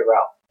about Wreck-It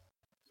Ralph?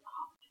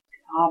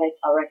 God, I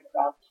saw Wreck-It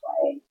Ralph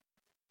twice.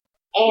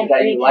 And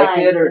that you liked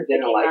it or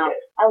didn't like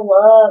it? I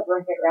love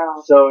Wreck-It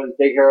Ralph. So is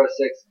Big Hero 6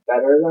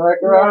 better than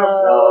Wreck-It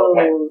Ralph? No,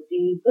 okay.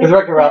 dude. Because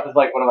Wreck-It Ralph is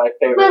like one of my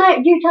favorites.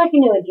 But you're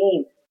talking to a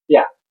gamer.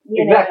 Yeah,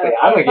 exactly.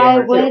 I'm a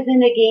gamer If I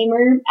wasn't a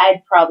gamer,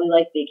 I'd probably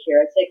like Big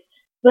Hero 6.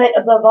 But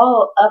above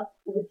all, Up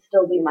would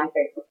still be my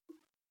favorite.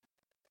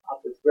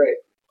 Up is great.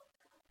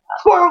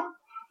 Squirrel!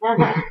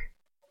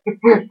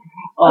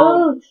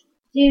 Oh,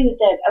 dude,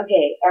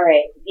 okay,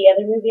 alright. The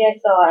other movie I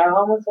saw, I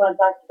almost want to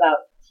talk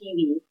about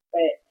TV,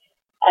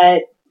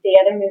 but the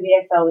other movie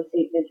I saw was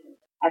St. Vincent.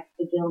 That's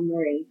the Bill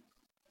Murray.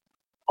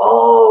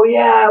 Oh,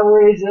 yeah,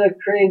 where he's a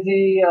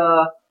crazy,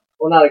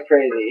 well, not a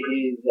crazy,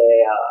 he's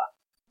a,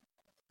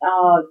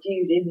 oh,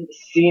 dude, it was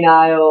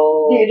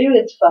senile. Dude, it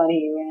was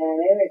funny, man.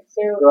 It was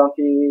so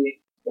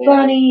grumpy.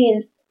 Funny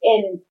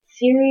and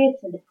serious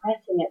and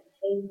depressing at the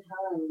same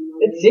time.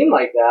 It seemed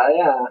like that,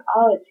 yeah.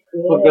 Oh, it's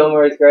good. But Bill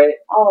Murray's great.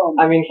 Oh,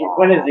 I mean,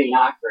 when is he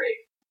not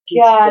great?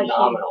 He's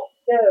phenomenal.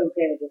 He's so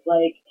good.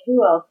 Like,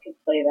 who else could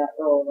play that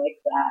role like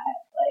that?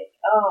 Like,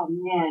 oh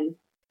man,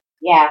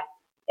 yeah,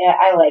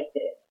 I liked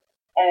it.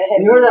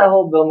 You heard that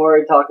whole Bill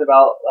Murray talked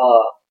about,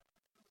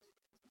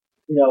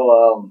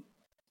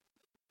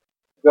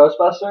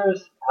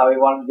 Ghostbusters? How he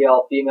wanted to be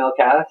all female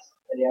cast,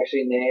 and he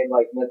actually named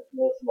like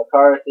Melissa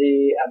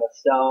McCarthy, Emma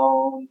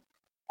Stone.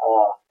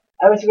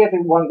 I always forget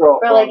the one girl.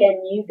 For like a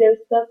new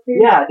Ghostbusters?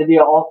 Yeah, to be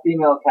an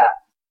all-female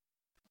cast.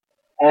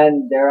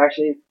 And they're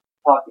actually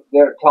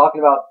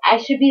talking about... I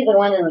should be the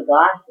one in the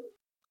glasses.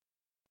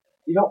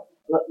 You don't...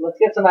 Let's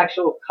get some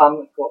actual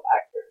comical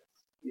actors.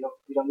 You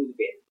don't need to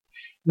be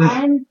in it.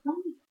 I'm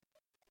funny.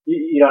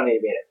 You don't need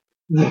to be in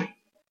it.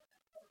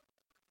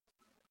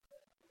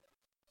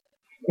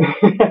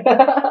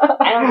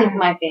 I don't think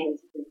my fans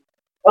do.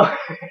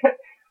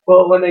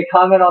 Well, when they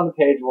comment on the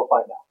page, we'll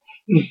find out.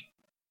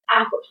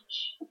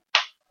 Ouch.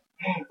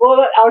 Well,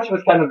 that ouch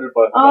was kind of to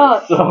both of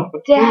us. So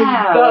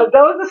damn. that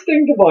was a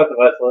sting to both of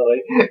us,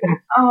 Lily.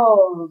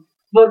 Oh.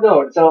 But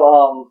no,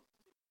 so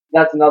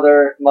that's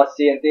another must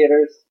see in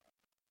theaters.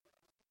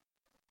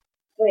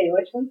 Wait,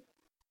 which one?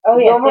 Oh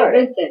yeah, St.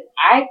 Vincent.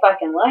 I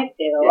fucking liked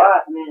it a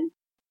lot, man.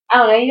 I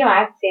don't know, you don't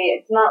have to see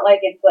it. It's not like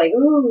it's like,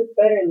 ooh, it's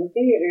better in the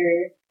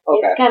theater.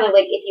 Okay. It's kind of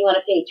like if you want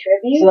to pay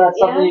tribute. So that's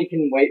something you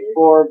can wait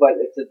for, but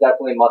it's a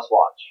definitely must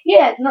watch.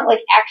 Yeah, it's not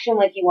like action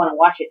like you want to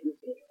watch it in the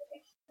theater.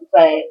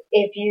 But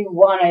if you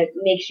want to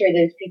make sure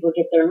those people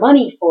get their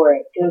money for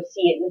it, go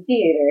see it in the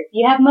theater. If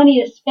you have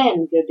money to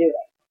spend, go do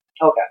it.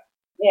 Okay.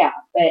 Yeah,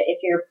 but if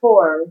you're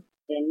poor,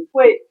 then...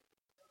 Wait.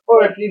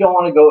 Or if you don't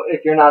want to go,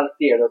 if you're not a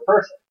theater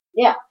person.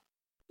 Yeah.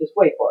 Just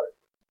wait for it.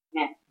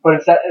 Yeah. But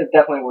it's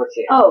definitely worth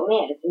seeing. Oh,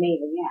 man, it's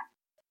amazing, yeah.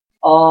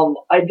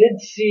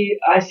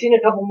 I've seen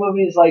a couple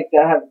movies like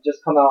that have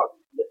just come out,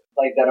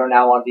 like that are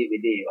now on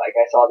DVD. Like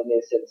I saw the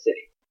new Sin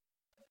City.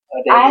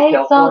 I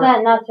saw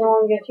that not too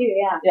long ago too,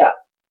 yeah. Yeah.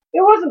 It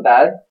wasn't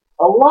bad.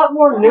 A lot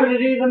more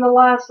nudity than the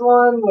last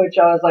one, which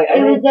I was like, I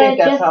didn't think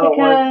that's how it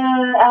worked.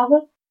 Jessica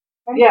Alba?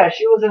 Right? Yeah,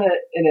 she wasn't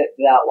in it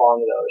that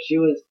long though. She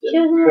was in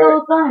it the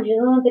whole time. She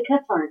was the one with the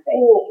cuts on her face.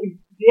 Well,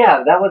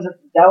 yeah, that was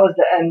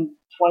the end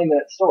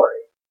 20-minute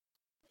story.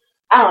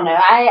 I don't know.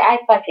 I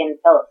fucking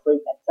fell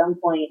asleep at some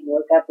point and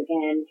woke up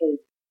again because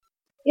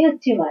it was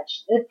too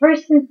much. The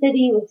first Sin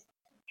City was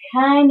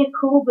kind of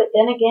cool, but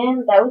then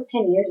again, that was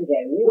 10 years ago.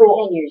 We were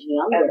 10 years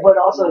younger. But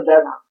also,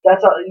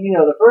 that's all,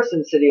 the first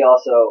Sin City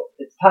also,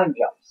 it's time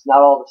jumps.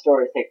 Not all the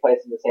stories take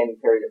place in the same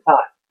period of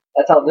time.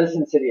 That's how this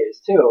Sin City is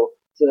too.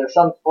 So there's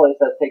some place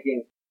that's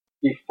taking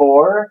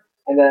before,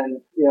 and then,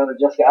 the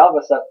Jessica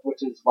Alba stuff,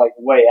 which is like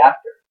way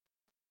after.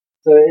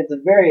 So it's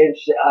very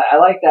interesting. I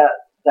like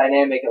that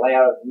dynamic and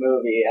layout of the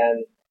movie,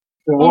 and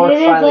the work's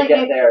finally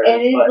get there.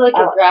 It is like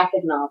a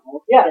graphic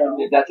novel. Yeah,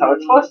 that's how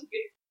it's supposed to be.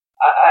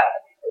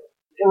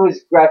 It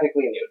was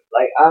graphically nude.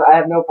 Like, I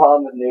have no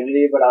problem with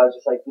nudity, but I was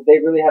just like, did they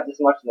really have this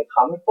much in the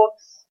comic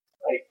books?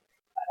 Like,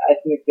 I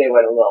think they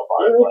went a little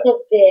far. It was a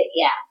bit,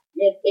 yeah.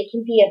 It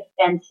can be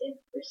offensive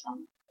for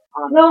some.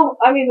 No,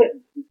 I mean,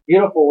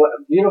 beautiful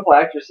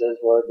actresses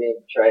were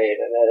being portrayed,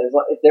 and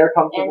if they're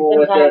comfortable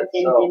with it, and sometimes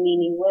in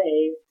demeaning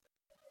ways.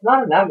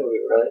 Not in that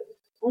movie, really.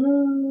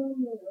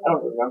 I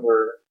don't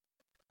remember.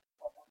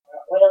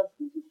 What else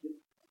did you see?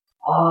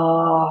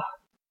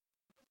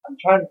 I'm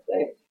trying to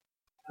think.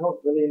 I don't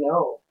really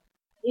know.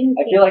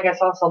 I feel like I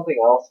saw something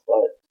else,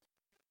 but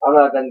I don't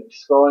know. I've been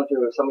scrolling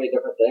through so many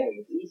different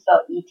things. You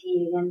saw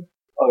E.T. again?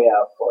 Oh yeah,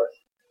 of course.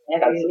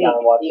 Every week.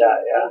 Gotta watch that.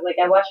 Yeah. Like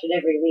I watch it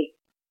every week.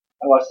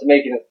 I watched the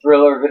Making a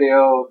Thriller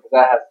video because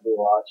that has to be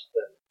watched.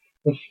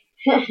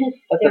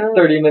 That's a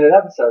 30-minute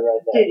episode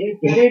right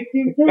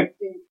there.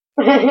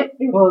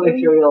 Well, they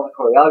show you all the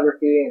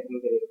choreography and who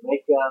did the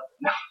makeup.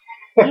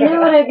 You know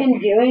what I've been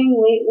doing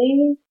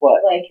lately?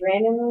 What? Like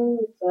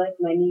randomly, it's like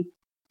my new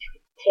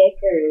tick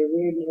or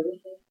weird nervous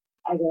thing.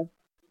 I go.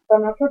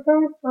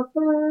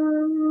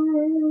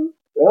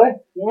 Really?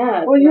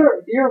 Yeah. Well,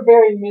 you're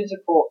very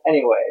musical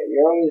anyway.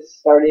 You're always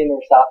starting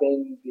or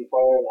stopping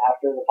before and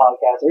after the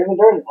podcast, or even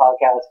during the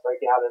podcast,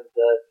 breaking out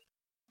into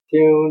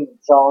tunes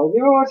and songs.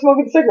 Even when we're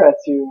smoking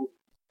cigarettes, you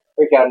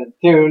break out into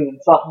tunes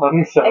and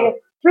songs. So. I go,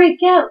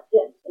 freak out.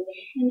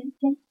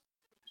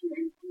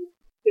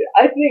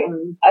 I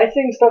think I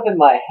sing stuff in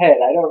my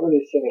head. I don't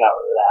really sing it out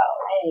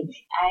loud.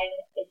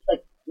 It's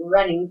like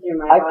running through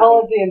my body. I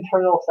call it the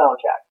internal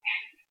soundtrack.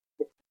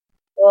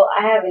 Well,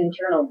 I have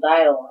internal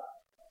dialogue.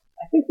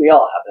 I think we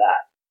all have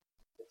that.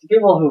 It's the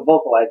people who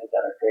vocalize it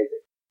that are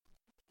crazy.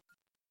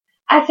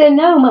 I said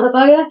no,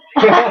 motherfucker.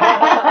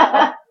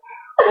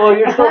 Well,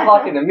 you're still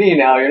talking to me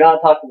now. You're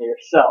not talking to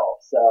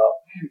yourself, so.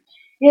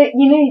 Yeah,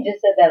 you just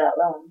said that out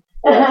loud.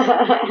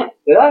 Yes.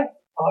 Did I?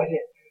 Oh, I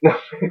did.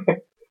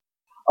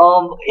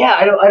 Yeah,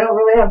 I don't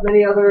really have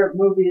many other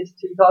movies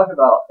to talk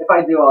about. If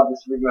I do, I'll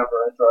just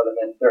remember and throw them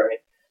in during.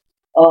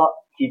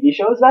 TV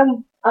shows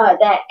then?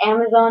 That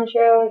Amazon show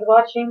I was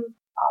watching,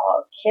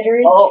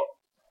 Kitteridge. Oh,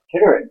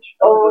 Kitteridge.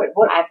 Oh, wait,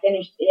 what? I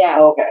finished, yeah.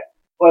 Oh, okay.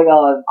 But,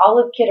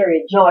 Olive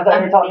Kitteridge. No, I thought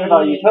you were talking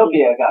about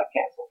Utopia got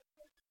canceled.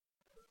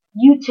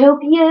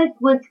 Utopia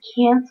was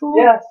canceled?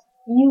 Yes.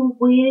 You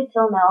waited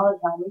till now to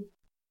tell me.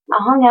 I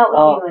hung out with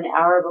you an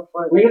hour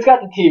before. We just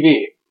got the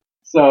TV,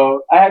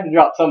 so I had to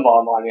drop some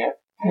bomb on you.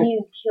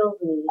 You killed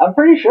me. I'm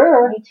pretty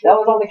sure that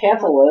was on the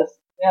cancel list.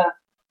 Yeah.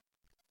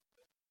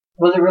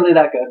 Was it really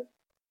that good?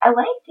 I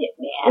liked it,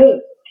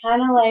 man.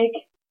 Kind of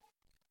like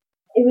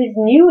It was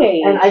New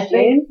Age, And I dude.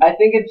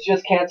 think it's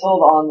just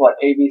canceled on what,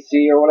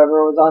 ABC or whatever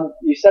it was on.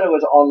 You said it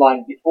was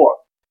online before,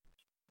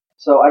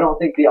 so I don't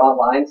think the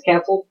online's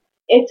canceled.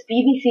 It's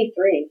BBC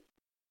Three.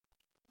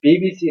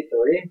 BBC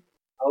Three.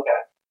 Okay.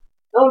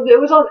 No,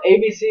 it was on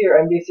ABC or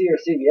NBC or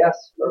CBS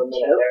for a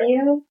minute there.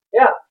 Utopia?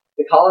 Yeah,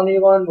 the Colony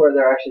one where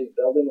they're actually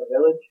building a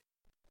village.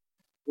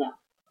 No.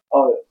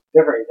 Oh,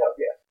 different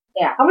Utopia.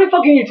 Yeah. How many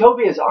fucking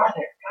Utopias are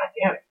there? God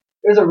damn it.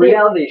 There's a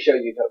reality show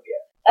Utopia.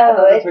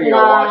 Oh, that's it's what you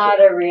were not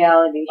watching. a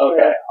reality show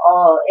Okay. at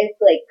all. It's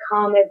like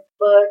comic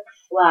book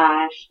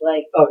slash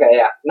like. Okay,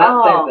 yeah.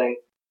 Not the same thing.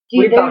 Dude,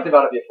 We've talked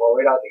about it before.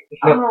 We don't think.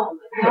 Oh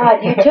my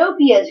god,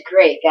 Utopia's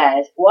great,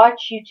 guys.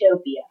 Watch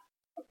Utopia.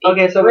 It's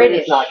Okay, so maybe British.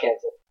 it's not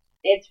canceled.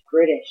 It's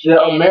British. The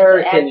and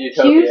American it's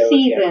Utopia Two was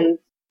seasons.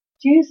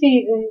 2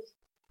 seasons.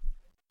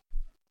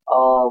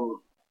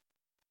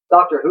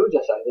 Doctor Who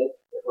just ended,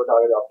 if we're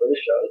talking about British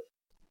shows.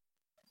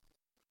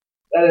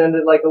 That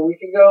ended like a week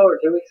ago or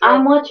 2 weeks ago?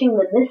 I'm watching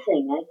The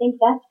Missing. I think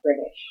that's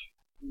British.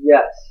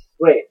 Yes.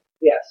 Wait,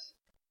 yes.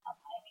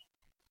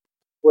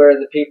 Where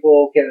the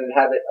people can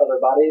inhabit other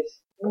bodies?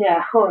 No.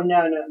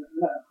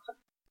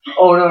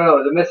 Oh,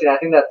 no, The Missing. I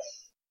think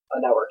that's a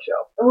network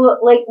show. Well,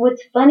 like,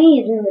 what's funny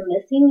is in The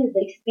Missing is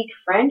they speak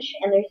French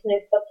and there's no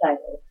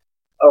subtitles.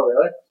 Oh,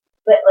 really?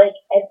 But, like,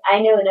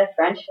 I know enough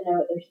French to know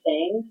what they're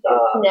saying, so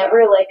it's Okay.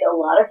 never, like, a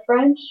lot of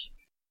French.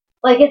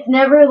 Like, it's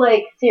never,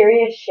 like,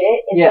 serious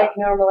shit. It's, Yeah. like,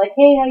 normal, like,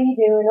 hey, how you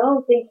doing?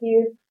 Oh, thank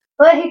you.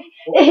 Like,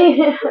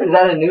 Is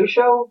that a new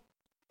show?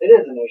 It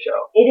is a new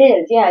show. it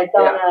is, yeah. It's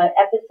on Yeah.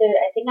 episode,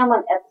 I think I'm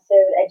on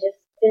I just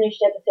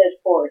finished episode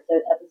 4, so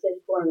episode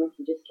 4 must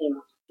have just came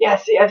out. Yeah,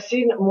 see, I've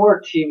seen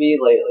more TV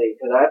lately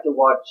because I have to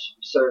watch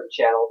certain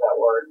channels at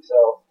work.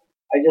 So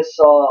I just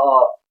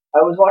saw. I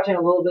was watching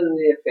a little bit of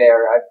The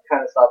Affair. I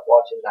kind of stopped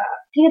watching that.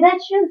 Dude,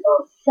 that show's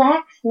all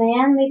sex,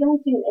 man. They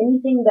don't do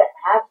anything but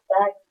have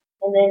sex.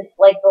 And then,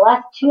 like, the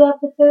last 2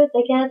 episodes,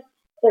 I guess,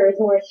 there was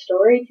more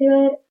story to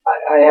it.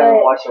 I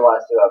haven't watched the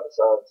last 2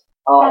 episodes.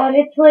 God,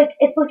 it's like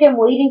I'm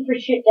waiting for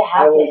shit to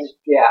happen.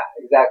 Yeah,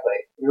 exactly.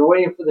 You're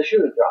waiting for the shoe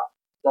to drop.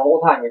 The whole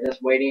time you're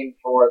just waiting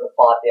for the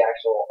plot, the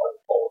actual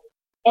unfold.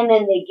 And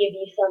then they give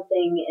you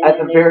something and At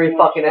then the there's very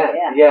more fucking shit,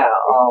 end. Yeah.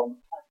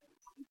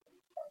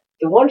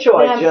 The one show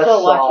But I I'm just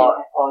still saw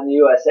watching on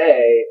USA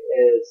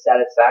is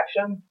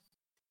Satisfaction.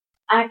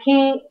 I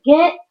can't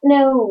get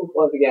no.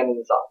 Once again in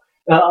the song.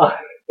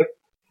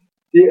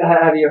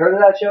 Have you heard of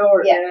that show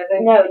or seen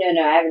anything? No,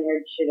 I haven't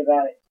heard shit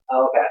about it.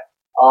 Oh, okay.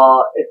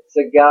 It's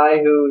a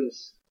guy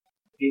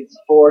he's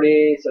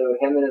 40, so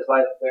him and his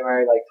wife have been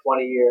married like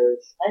 20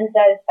 years.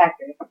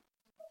 Unsatisfactory.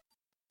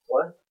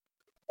 What?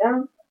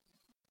 No.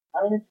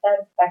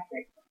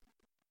 Unsatisfactory.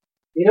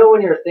 You know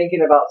when you're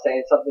thinking about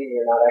saying something,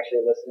 you're not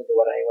actually listening to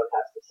what anyone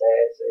has to say,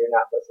 so you're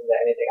not listening to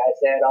anything I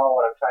say at all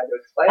when I'm trying to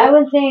explain I it?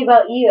 wasn't saying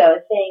about you. I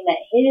was saying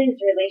that his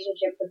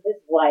relationship with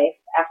his wife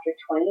after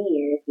 20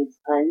 years is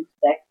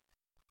unsexy.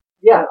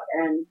 Yeah.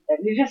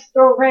 You just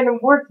throw random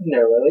words in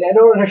there, Lily. I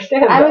don't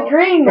understand. I'm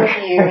agreeing with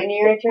you in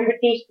your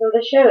interpretation of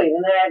the show, even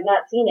though I have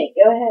not seen it.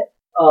 Go ahead.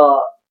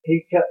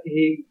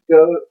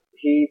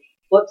 He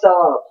flips out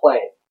on a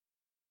plane.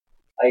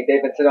 Like,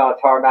 they've been sitting on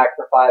a tarmac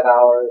for 5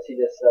 hours. He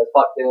just says,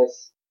 fuck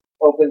this,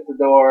 opens the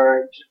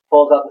door,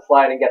 pulls out the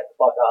slide and gets the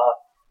fuck off.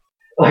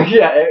 Like,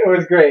 yeah, it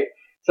was great.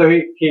 So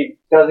he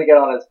doesn't get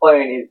on his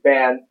plane, he's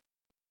banned,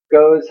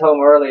 goes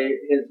home early,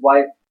 his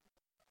wife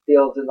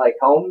deals in, like,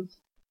 homes.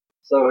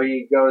 So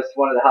he goes to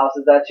one of the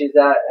houses that she's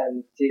at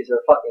and sees her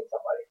fucking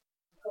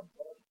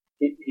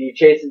somebody. He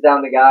chases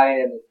down the guy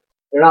and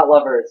they're not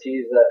lovers,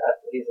 he's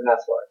an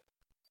escort.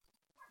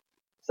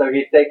 So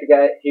he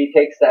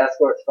takes the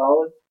escort's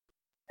phone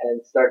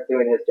and start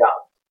doing his job.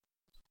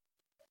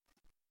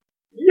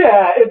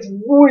 Yeah, it's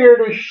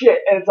weird as shit,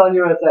 and it's on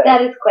USA.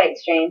 That is quite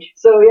strange.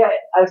 So yeah,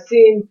 I've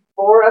seen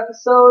 4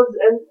 episodes,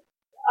 and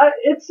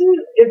it's an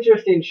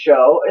interesting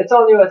show. It's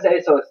on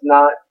USA, so it's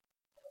not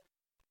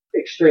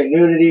extreme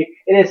nudity.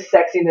 It is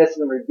sexiness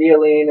and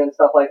revealing and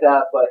stuff like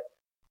that, but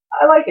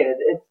I like it.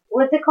 It's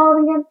What's it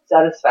called again?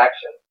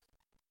 Satisfaction.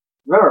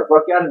 Remember, it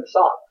broke you out in the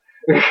song.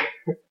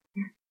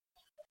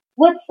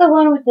 What's the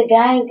one with the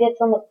guy who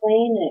gets on the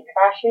plane and it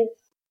crashes?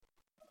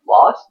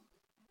 Lost?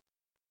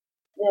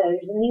 No,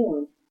 there's a new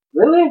one.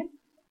 Really?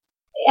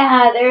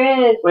 Yeah,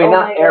 there is. Wait, Oh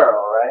not my Arrow,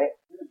 God. right?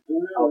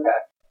 Mm-hmm.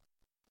 Okay.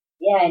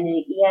 Yeah, and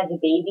he has a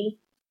baby.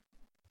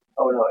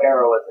 Oh no,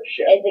 Arrow was a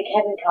shit. Is it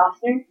Kevin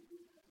Costner?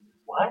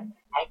 What?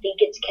 I think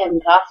it's Kevin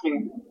Costner.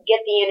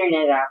 Get the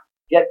internet out.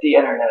 Get the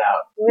internet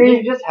out. Where Do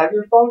is- you just have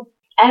your phone?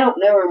 I don't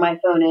know where my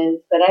phone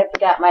is, but I've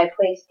got my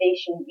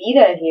PlayStation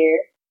Vita here.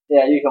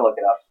 Yeah, you can look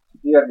it up.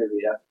 You have your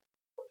Vita.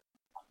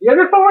 You have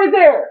your phone right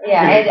there!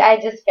 Yeah, I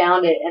just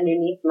found it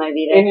underneath my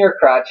Vita. In your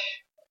crotch.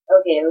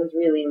 Okay, it was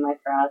really in my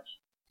crotch.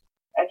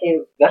 Okay.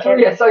 That's where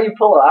I saw you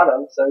pull it out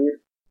of, so your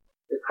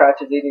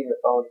crotch is eating your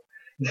phone.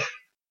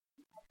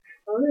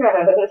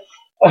 Gross.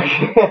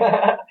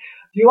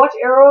 Do you watch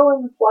Arrow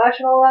and Flash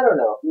and all that, or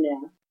no?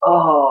 No.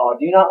 Oh,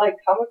 do you not like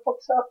comic book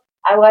stuff?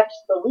 I watched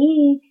The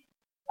League.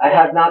 I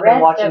have not been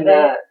rest watching of it-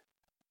 that.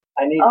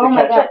 I need Oh to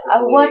my catch god, up with I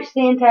the league. watched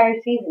the entire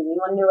season. You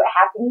want to know what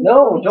happened?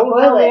 No, don't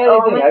tell me anything. Oh,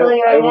 I'm gonna tell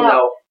you I right will now.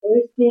 know.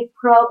 There's big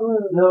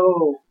problems.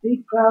 No.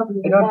 Big problems.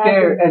 I don't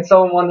care. And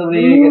someone won the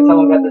league, and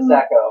someone got the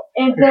Sacco.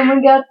 And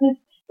someone got this.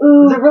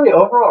 Is it really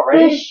over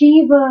already? The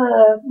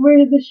Shiva. Where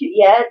did the Shiva?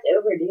 Yeah, it's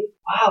over, dude.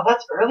 Wow,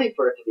 that's early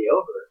for it to be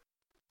over.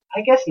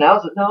 I guess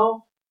now's it.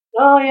 No.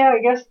 Oh, yeah,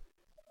 I guess.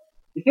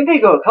 You think they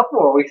go a couple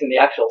more weeks in the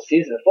actual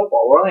season of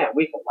football? We're only at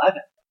week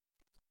 11.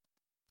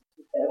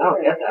 I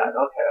don't get that.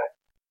 Okay.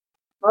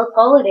 Well, it's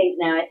holidays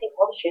now. I think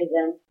all the show's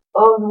in.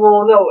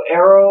 Well, no.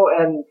 Arrow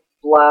and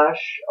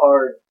Flash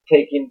are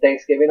taking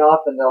Thanksgiving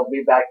off, and they'll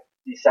be back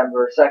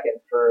December 2nd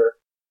for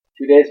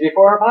 2 days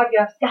before our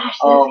podcast. Gosh,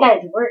 those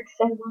guys work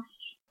so much.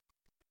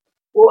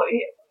 Well,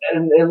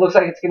 and it looks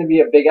like it's going to be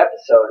a big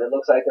episode. It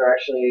looks like they're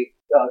actually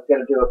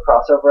going to do a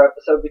crossover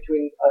episode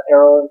between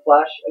Arrow and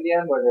Flash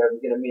again, where they're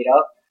going to meet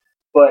up.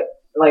 But,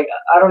 like,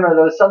 I don't know,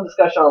 there was some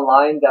discussion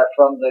online that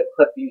from the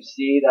clip you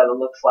see that it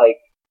looks like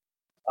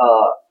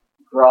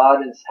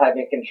Grodd is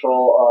having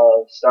control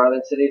of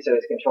Starling City, so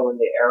he's controlling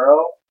the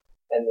Arrow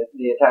and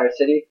the entire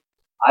city.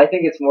 I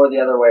think it's more the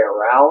other way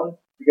around,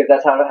 because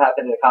that's how it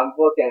happened in the comic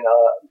book, and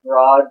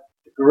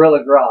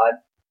Gorilla Grodd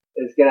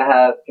is going to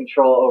have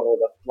control over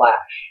the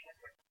Flash.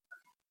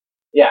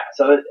 Yeah,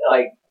 so,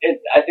 I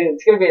think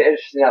it's going to be an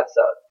interesting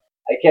episode.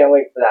 I can't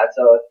wait for that.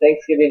 So,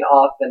 Thanksgiving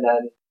off, and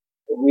then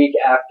the week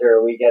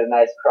after, we get a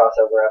nice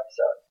crossover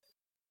episode.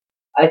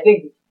 I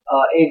think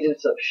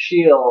Agents of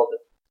S.H.I.E.L.D.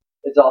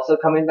 is also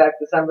coming back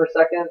December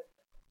 2nd,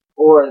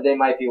 or they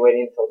might be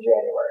waiting until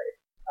January.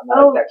 I'm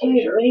not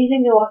exactly sure. What do you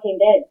think of Walking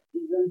Dead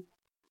season?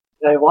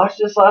 I watched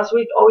this last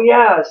week. Oh,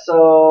 yeah,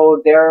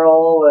 so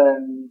Daryl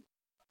and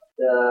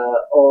the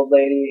old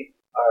lady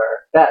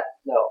are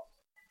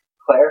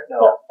Claire? No.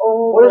 The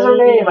old What is her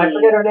lady. name? I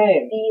forget her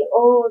name. The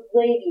old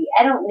lady.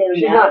 I don't know.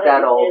 She's now not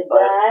that old,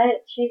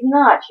 but she's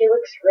not. She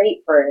looks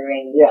great for her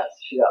age. yes,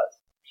 she does.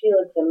 She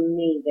looks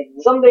amazing.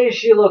 Some days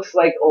she looks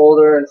like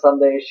older, and some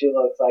days she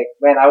looks like,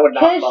 man, I would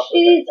not fuck with her. Because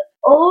she's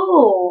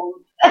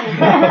old.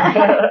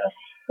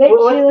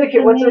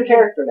 What's her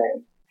character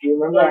name? Do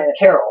you remember? Yeah.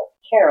 Carol.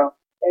 Carol.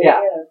 There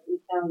Yeah. you go. We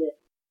found it.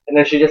 And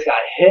then she just got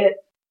hit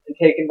and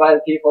taken by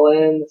the people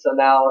in, so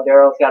now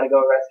Daryl's got to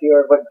go rescue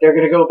her, but they're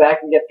going to go back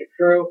and get the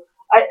crew.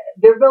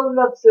 They're building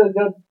up to a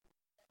good...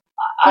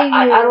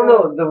 I don't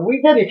know. The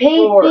week the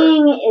before...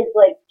 pacing is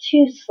like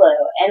too slow,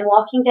 and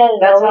Walking Dead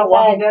is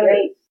always had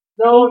great.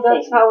 No, pacing.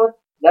 that's how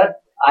it...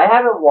 I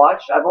haven't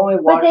watched. I've only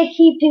watched... But they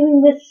keep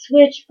doing this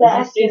switch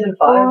back season and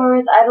 5?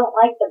 forth. I don't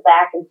like the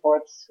back and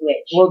forth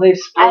switch. Well, they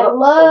split I up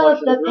love so much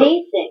the of the group.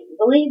 pacing.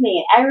 Believe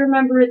me, I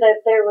remember that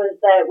there was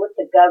that with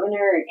the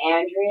governor and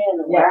Andrea in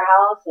the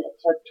warehouse, and it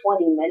took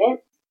 20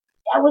 minutes.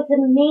 That was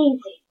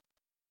amazing.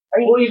 Are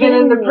you Well, even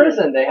in the me?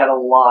 prison, they had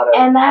a lot of...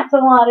 And that's a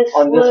lot of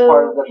slow on this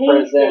part of the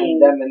pacing. prison,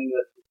 them in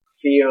the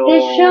field.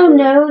 This show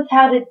knows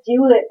how to do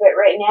it, but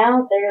right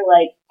now they're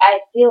like,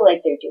 I feel like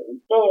they're doing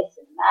this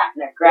and that, and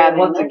they're grabbing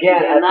once this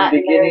again, and at that,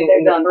 the beginning,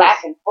 and in they're the going first- back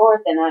and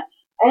forth, and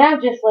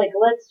I'm just like,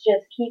 let's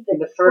just keep it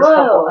In the first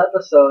couple slow.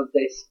 episodes,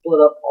 they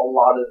split up a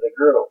lot of the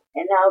group.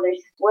 And now they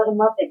split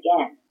them up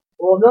again.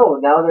 Well, no,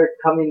 now they're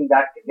coming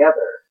back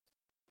together.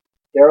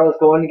 Daryl's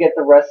going to get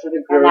the rest of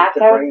the group And that's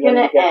to how bring it's them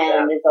going to together.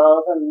 end, is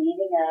all of them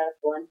meeting up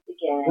once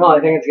again. No, I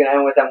think it's going to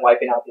end with them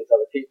wiping out these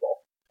other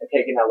people and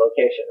taking that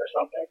location or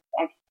something.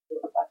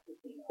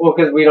 Well,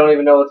 because we don't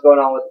even know what's going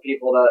on with the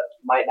people that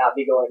might not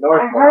be going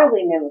north. I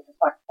hardly know what the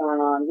fuck's going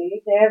on,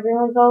 dude.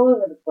 Everyone's all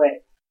over the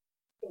place.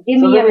 Give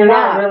So me then a you're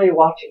map. not really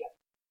watching it.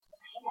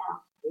 I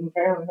know.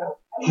 Apparently not.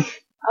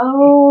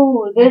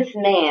 Oh, this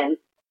man.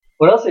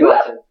 What else are you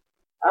watching?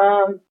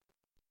 What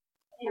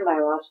am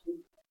I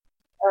watching?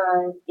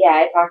 Yeah,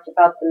 I talked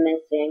about The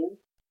Missing.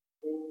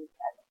 And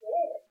that's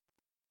it.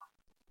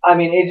 I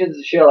mean, Agents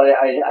of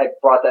S.H.I.E.L.D., I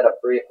brought that up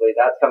briefly.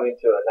 That's coming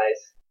to a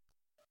nice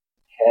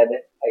head,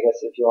 I guess,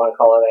 if you want to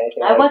call it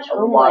anything. I watch a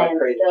lot of Homeland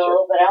crazy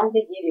still, shit. but I don't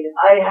think you do.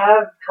 I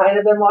have kind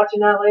of been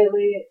watching that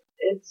lately.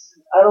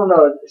 I don't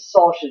know,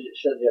 Saul should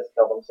have just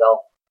killed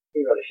himself.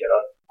 He really should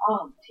have.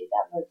 Oh, dude,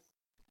 that was...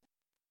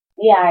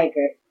 Yeah, I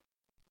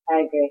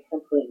agree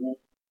completely.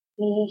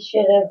 He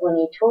should have, when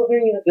he told her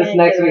he was This going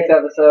to next do week's it,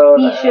 episode.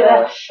 he should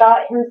have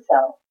shot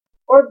himself.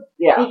 Or,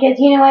 yeah. Because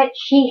you know what?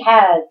 She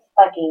has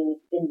fucking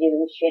been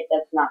doing shit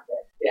that's not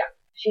good. Yeah.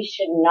 She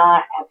should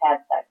not have had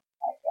sex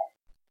like that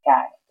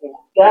guy. You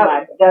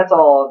know, That's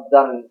all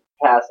done and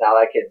past now.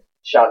 That kid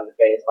shot in the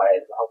face by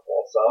his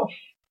uncle, so.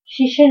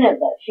 she shouldn't have,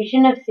 though. She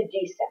shouldn't have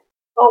seduced him.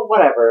 Oh,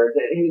 whatever.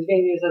 He was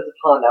being used as a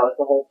pawn. That was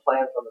the whole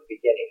plan from the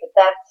beginning. But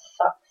that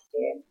sucks,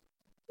 dude.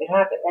 It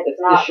happened. That's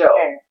It's not the show.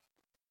 fair.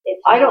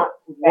 It's not fair.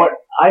 What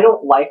I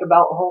don't like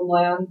about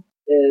Homeland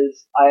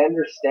is I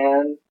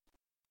understand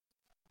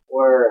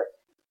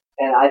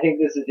and I think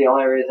this is the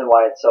only reason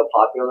why it's so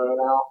popular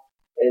now,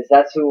 is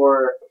that's who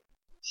we're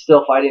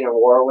still fighting a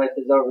war with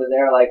is over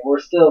there. Like, we're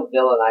still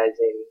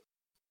villainizing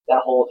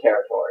that whole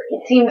territory.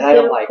 It seems and I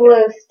so don't like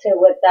close to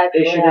what's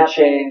actually They should happening. have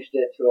changed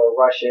it to a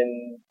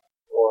Russian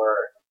or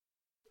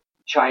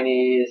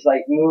Chinese,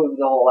 like, move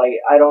the whole, like,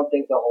 I don't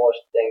think the whole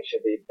thing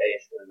should be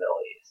based in the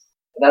Middle East.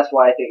 And that's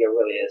why I think it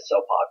really is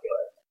so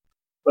popular.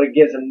 But it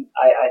gives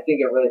I think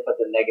it really puts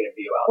a negative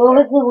view out What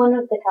there. was the one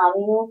with the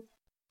communists?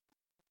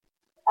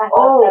 I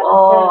thought that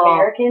was the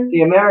Americans.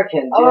 The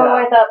Americans, Oh,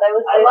 yeah. I thought that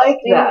was so I like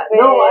stupid. that.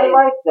 No, I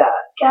like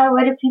that. God,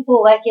 why do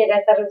people like it?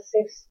 I thought it was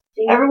so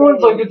stupid.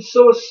 Everyone's like, it's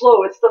so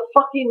slow. It's the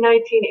fucking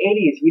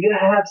 1980s. We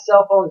didn't have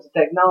cell phones and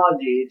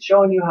technology. It's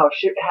showing you how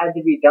shit had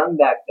to be done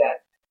back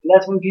then. And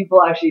that's when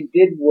people actually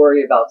did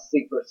worry about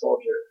sleeper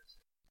soldiers.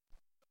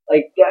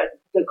 Like, that,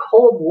 the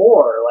Cold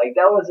War, like,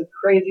 that was a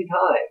crazy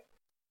time.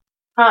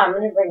 Huh, I'm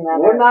gonna bring that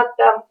We're up. not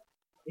that,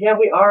 yeah,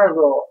 we are a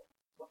little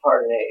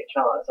apart in age,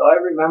 huh? So I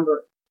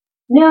remember.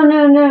 No. Do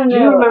you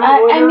remember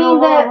I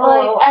mean that,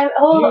 like,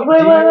 hold on, wait,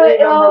 do you remember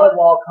oh, the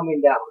wall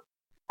coming down?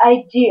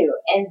 I do,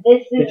 and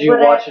this is Did you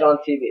watch it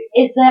on TV?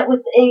 Is that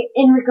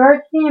in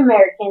regards to the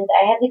Americans,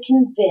 I had to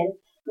convince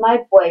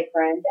my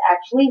boyfriend to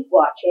actually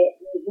watch it,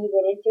 and he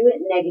went into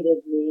it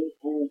negatively,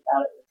 and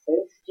thought it was so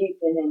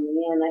stupid, and in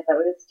the end, I thought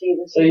it was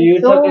stupid. So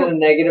you took a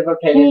negative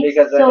opinion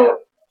because of him?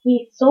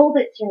 He sold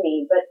it to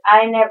me, but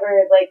I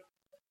never,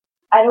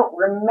 I don't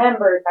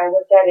remember if I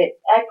looked at it.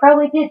 I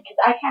probably did, because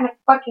I kind of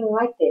fucking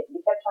liked it. He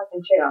kept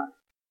talking shit on it.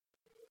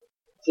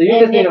 So you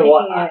just need to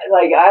watch.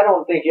 Like, I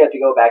don't think you have to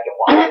go back and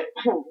watch it.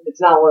 It's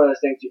not one of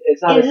those things.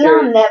 It's not Is a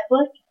series. it on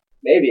Netflix?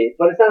 Maybe,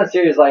 but it's not a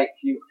series like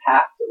you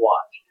have to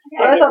watch.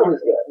 But I thought it was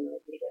good.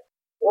 It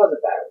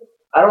wasn't bad.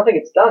 I don't think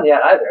it's done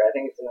yet either. I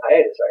think it's in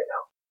hiatus right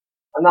now.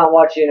 I'm not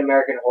watching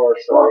American Horror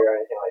Story or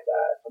anything like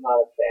that. I'm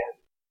not a fan.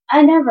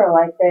 I never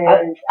liked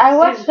theirs. I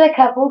watched a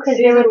couple because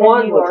they were in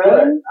New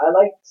Orleans. I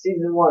liked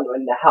season 1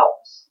 in the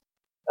house.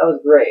 That was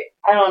great.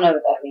 I don't know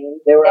what that means.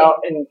 They were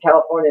out in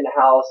California in a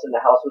house, and the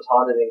house was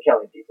haunted and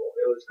killing people.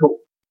 It was cool.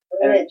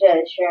 Was it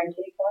Sharon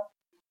Tate?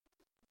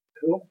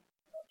 Who?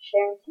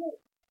 Sharon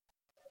Tate.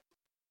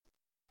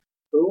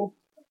 Who?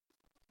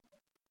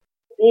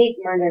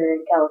 Big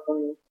murder in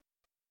California.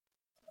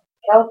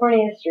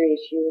 California history.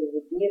 She was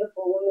a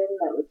beautiful woman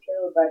that was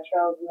killed by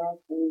Charles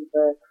Manson's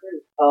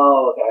crew.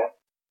 Oh, okay.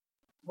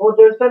 Well,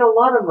 there's been a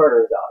lot of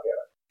murders out here.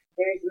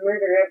 There's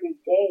murder every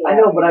day. I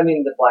know, but I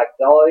mean the Black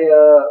Dahlia,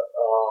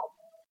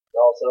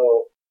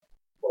 also,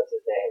 what's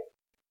his name?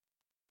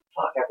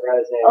 Fuck, I forgot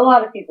his name. A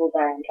lot of people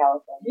die in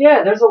California.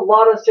 Yeah, there's a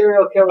lot of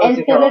serial killers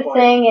in California. Instead of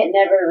saying it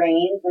never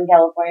rains in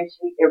California,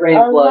 it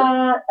rains blood. A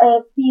lot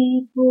of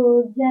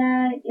people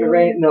die.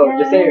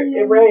 Just say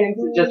it rains,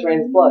 it just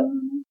rains blood.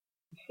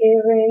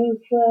 It rains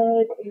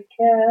blood in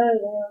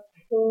California.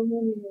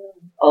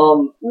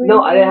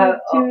 No, I didn't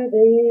have. Okay.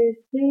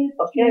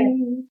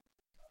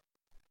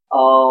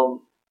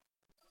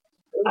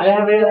 I didn't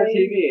have any other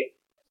TV.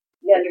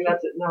 Yeah, I think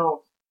that's it.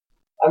 No,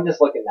 I'm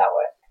just looking that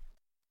way.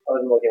 I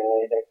wasn't looking at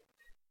anything.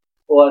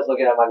 Well, I was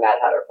looking at my Mad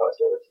Hatter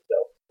poster, which is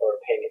dope, or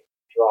painting,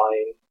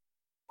 drawing.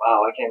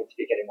 Wow, I can't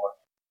speak anymore.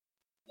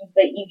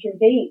 But you can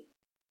paint.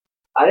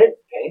 I didn't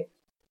paint.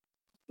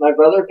 My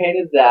brother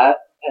painted that,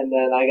 and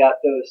then I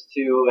got those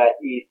two at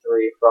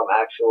E3 from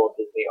actual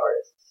Disney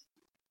artists,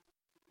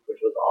 which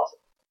was awesome.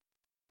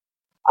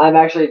 I'm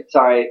actually,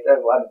 sorry,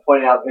 I'm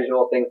pointing out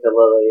visual things to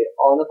Lily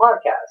on the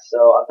podcast.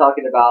 So I'm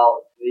talking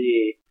about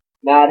the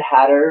Mad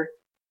Hatter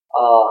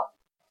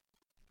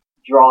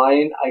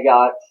drawing I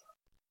got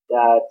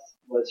that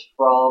was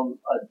from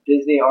a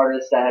Disney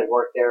artist that had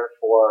worked there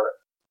for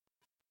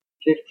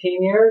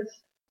 15 years.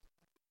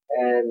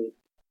 And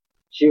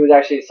she was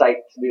actually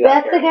psyched to do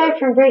that. That's the guy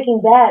from Breaking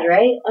Bad,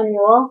 right? On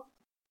your wall?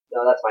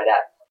 No, that's my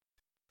dad.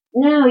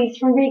 No, he's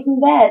from Breaking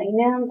Bad. You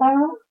know what I'm talking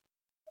about?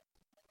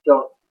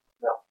 Don't.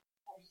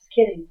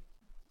 Kidding.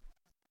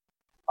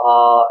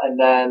 And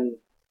then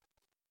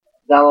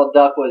Donald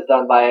Duck was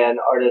done by an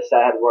artist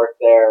that had worked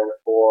there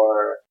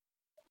for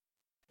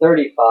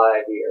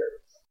 35 years.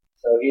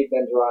 So he'd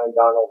been drawing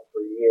Donald for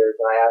years,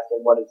 and I asked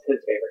him what is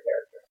his favorite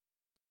character.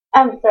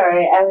 I'm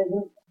sorry, I was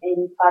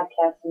in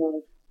podcast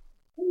mode.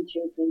 I'm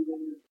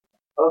joking.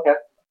 Okay.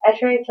 I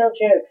try to tell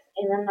jokes,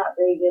 and I'm not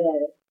very good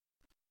at it.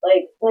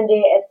 Like, one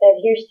day I said,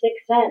 here's 6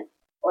 cents,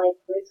 like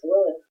Bruce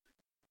Willis.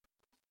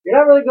 You're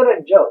not really good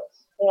at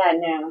jokes. Yeah,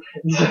 no.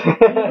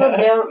 People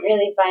don't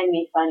really find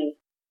me funny.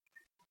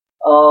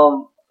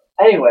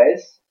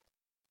 Anyways,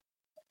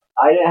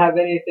 I didn't have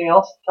anything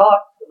else to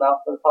talk about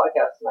for the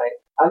podcast tonight.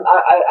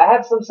 I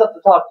have some stuff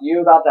to talk to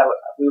you about that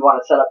we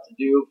want to set up to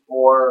do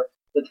for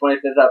the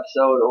 25th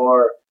episode,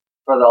 or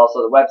for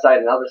also the website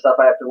and other stuff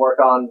I have to work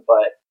on,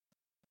 but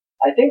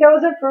I think that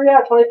was it for,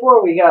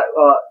 24. We got,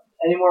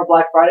 any more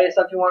Black Friday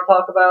stuff you want to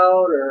talk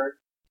about, or?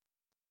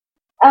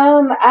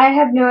 I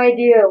have no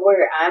idea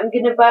where I'm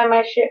gonna buy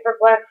my shit for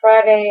Black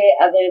Friday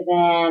other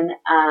than,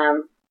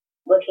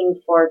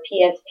 looking for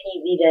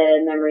PSP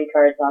Vita memory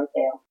cards on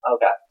sale.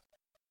 Okay.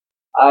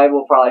 I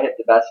will probably hit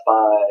the Best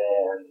Buy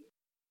and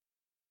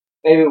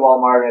maybe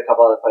Walmart and a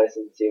couple other places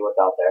and see what's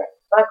out there.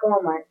 Fuck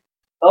Walmart.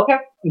 Okay.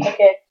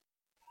 Okay.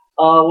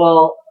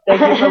 Well,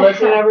 thank you for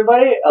listening,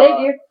 everybody.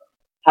 Thank you.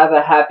 Have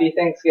a happy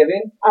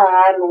Thanksgiving.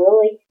 I'm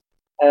Lily.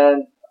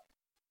 And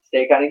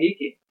stay kind of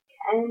geeky.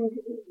 And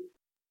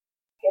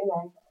good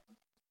night.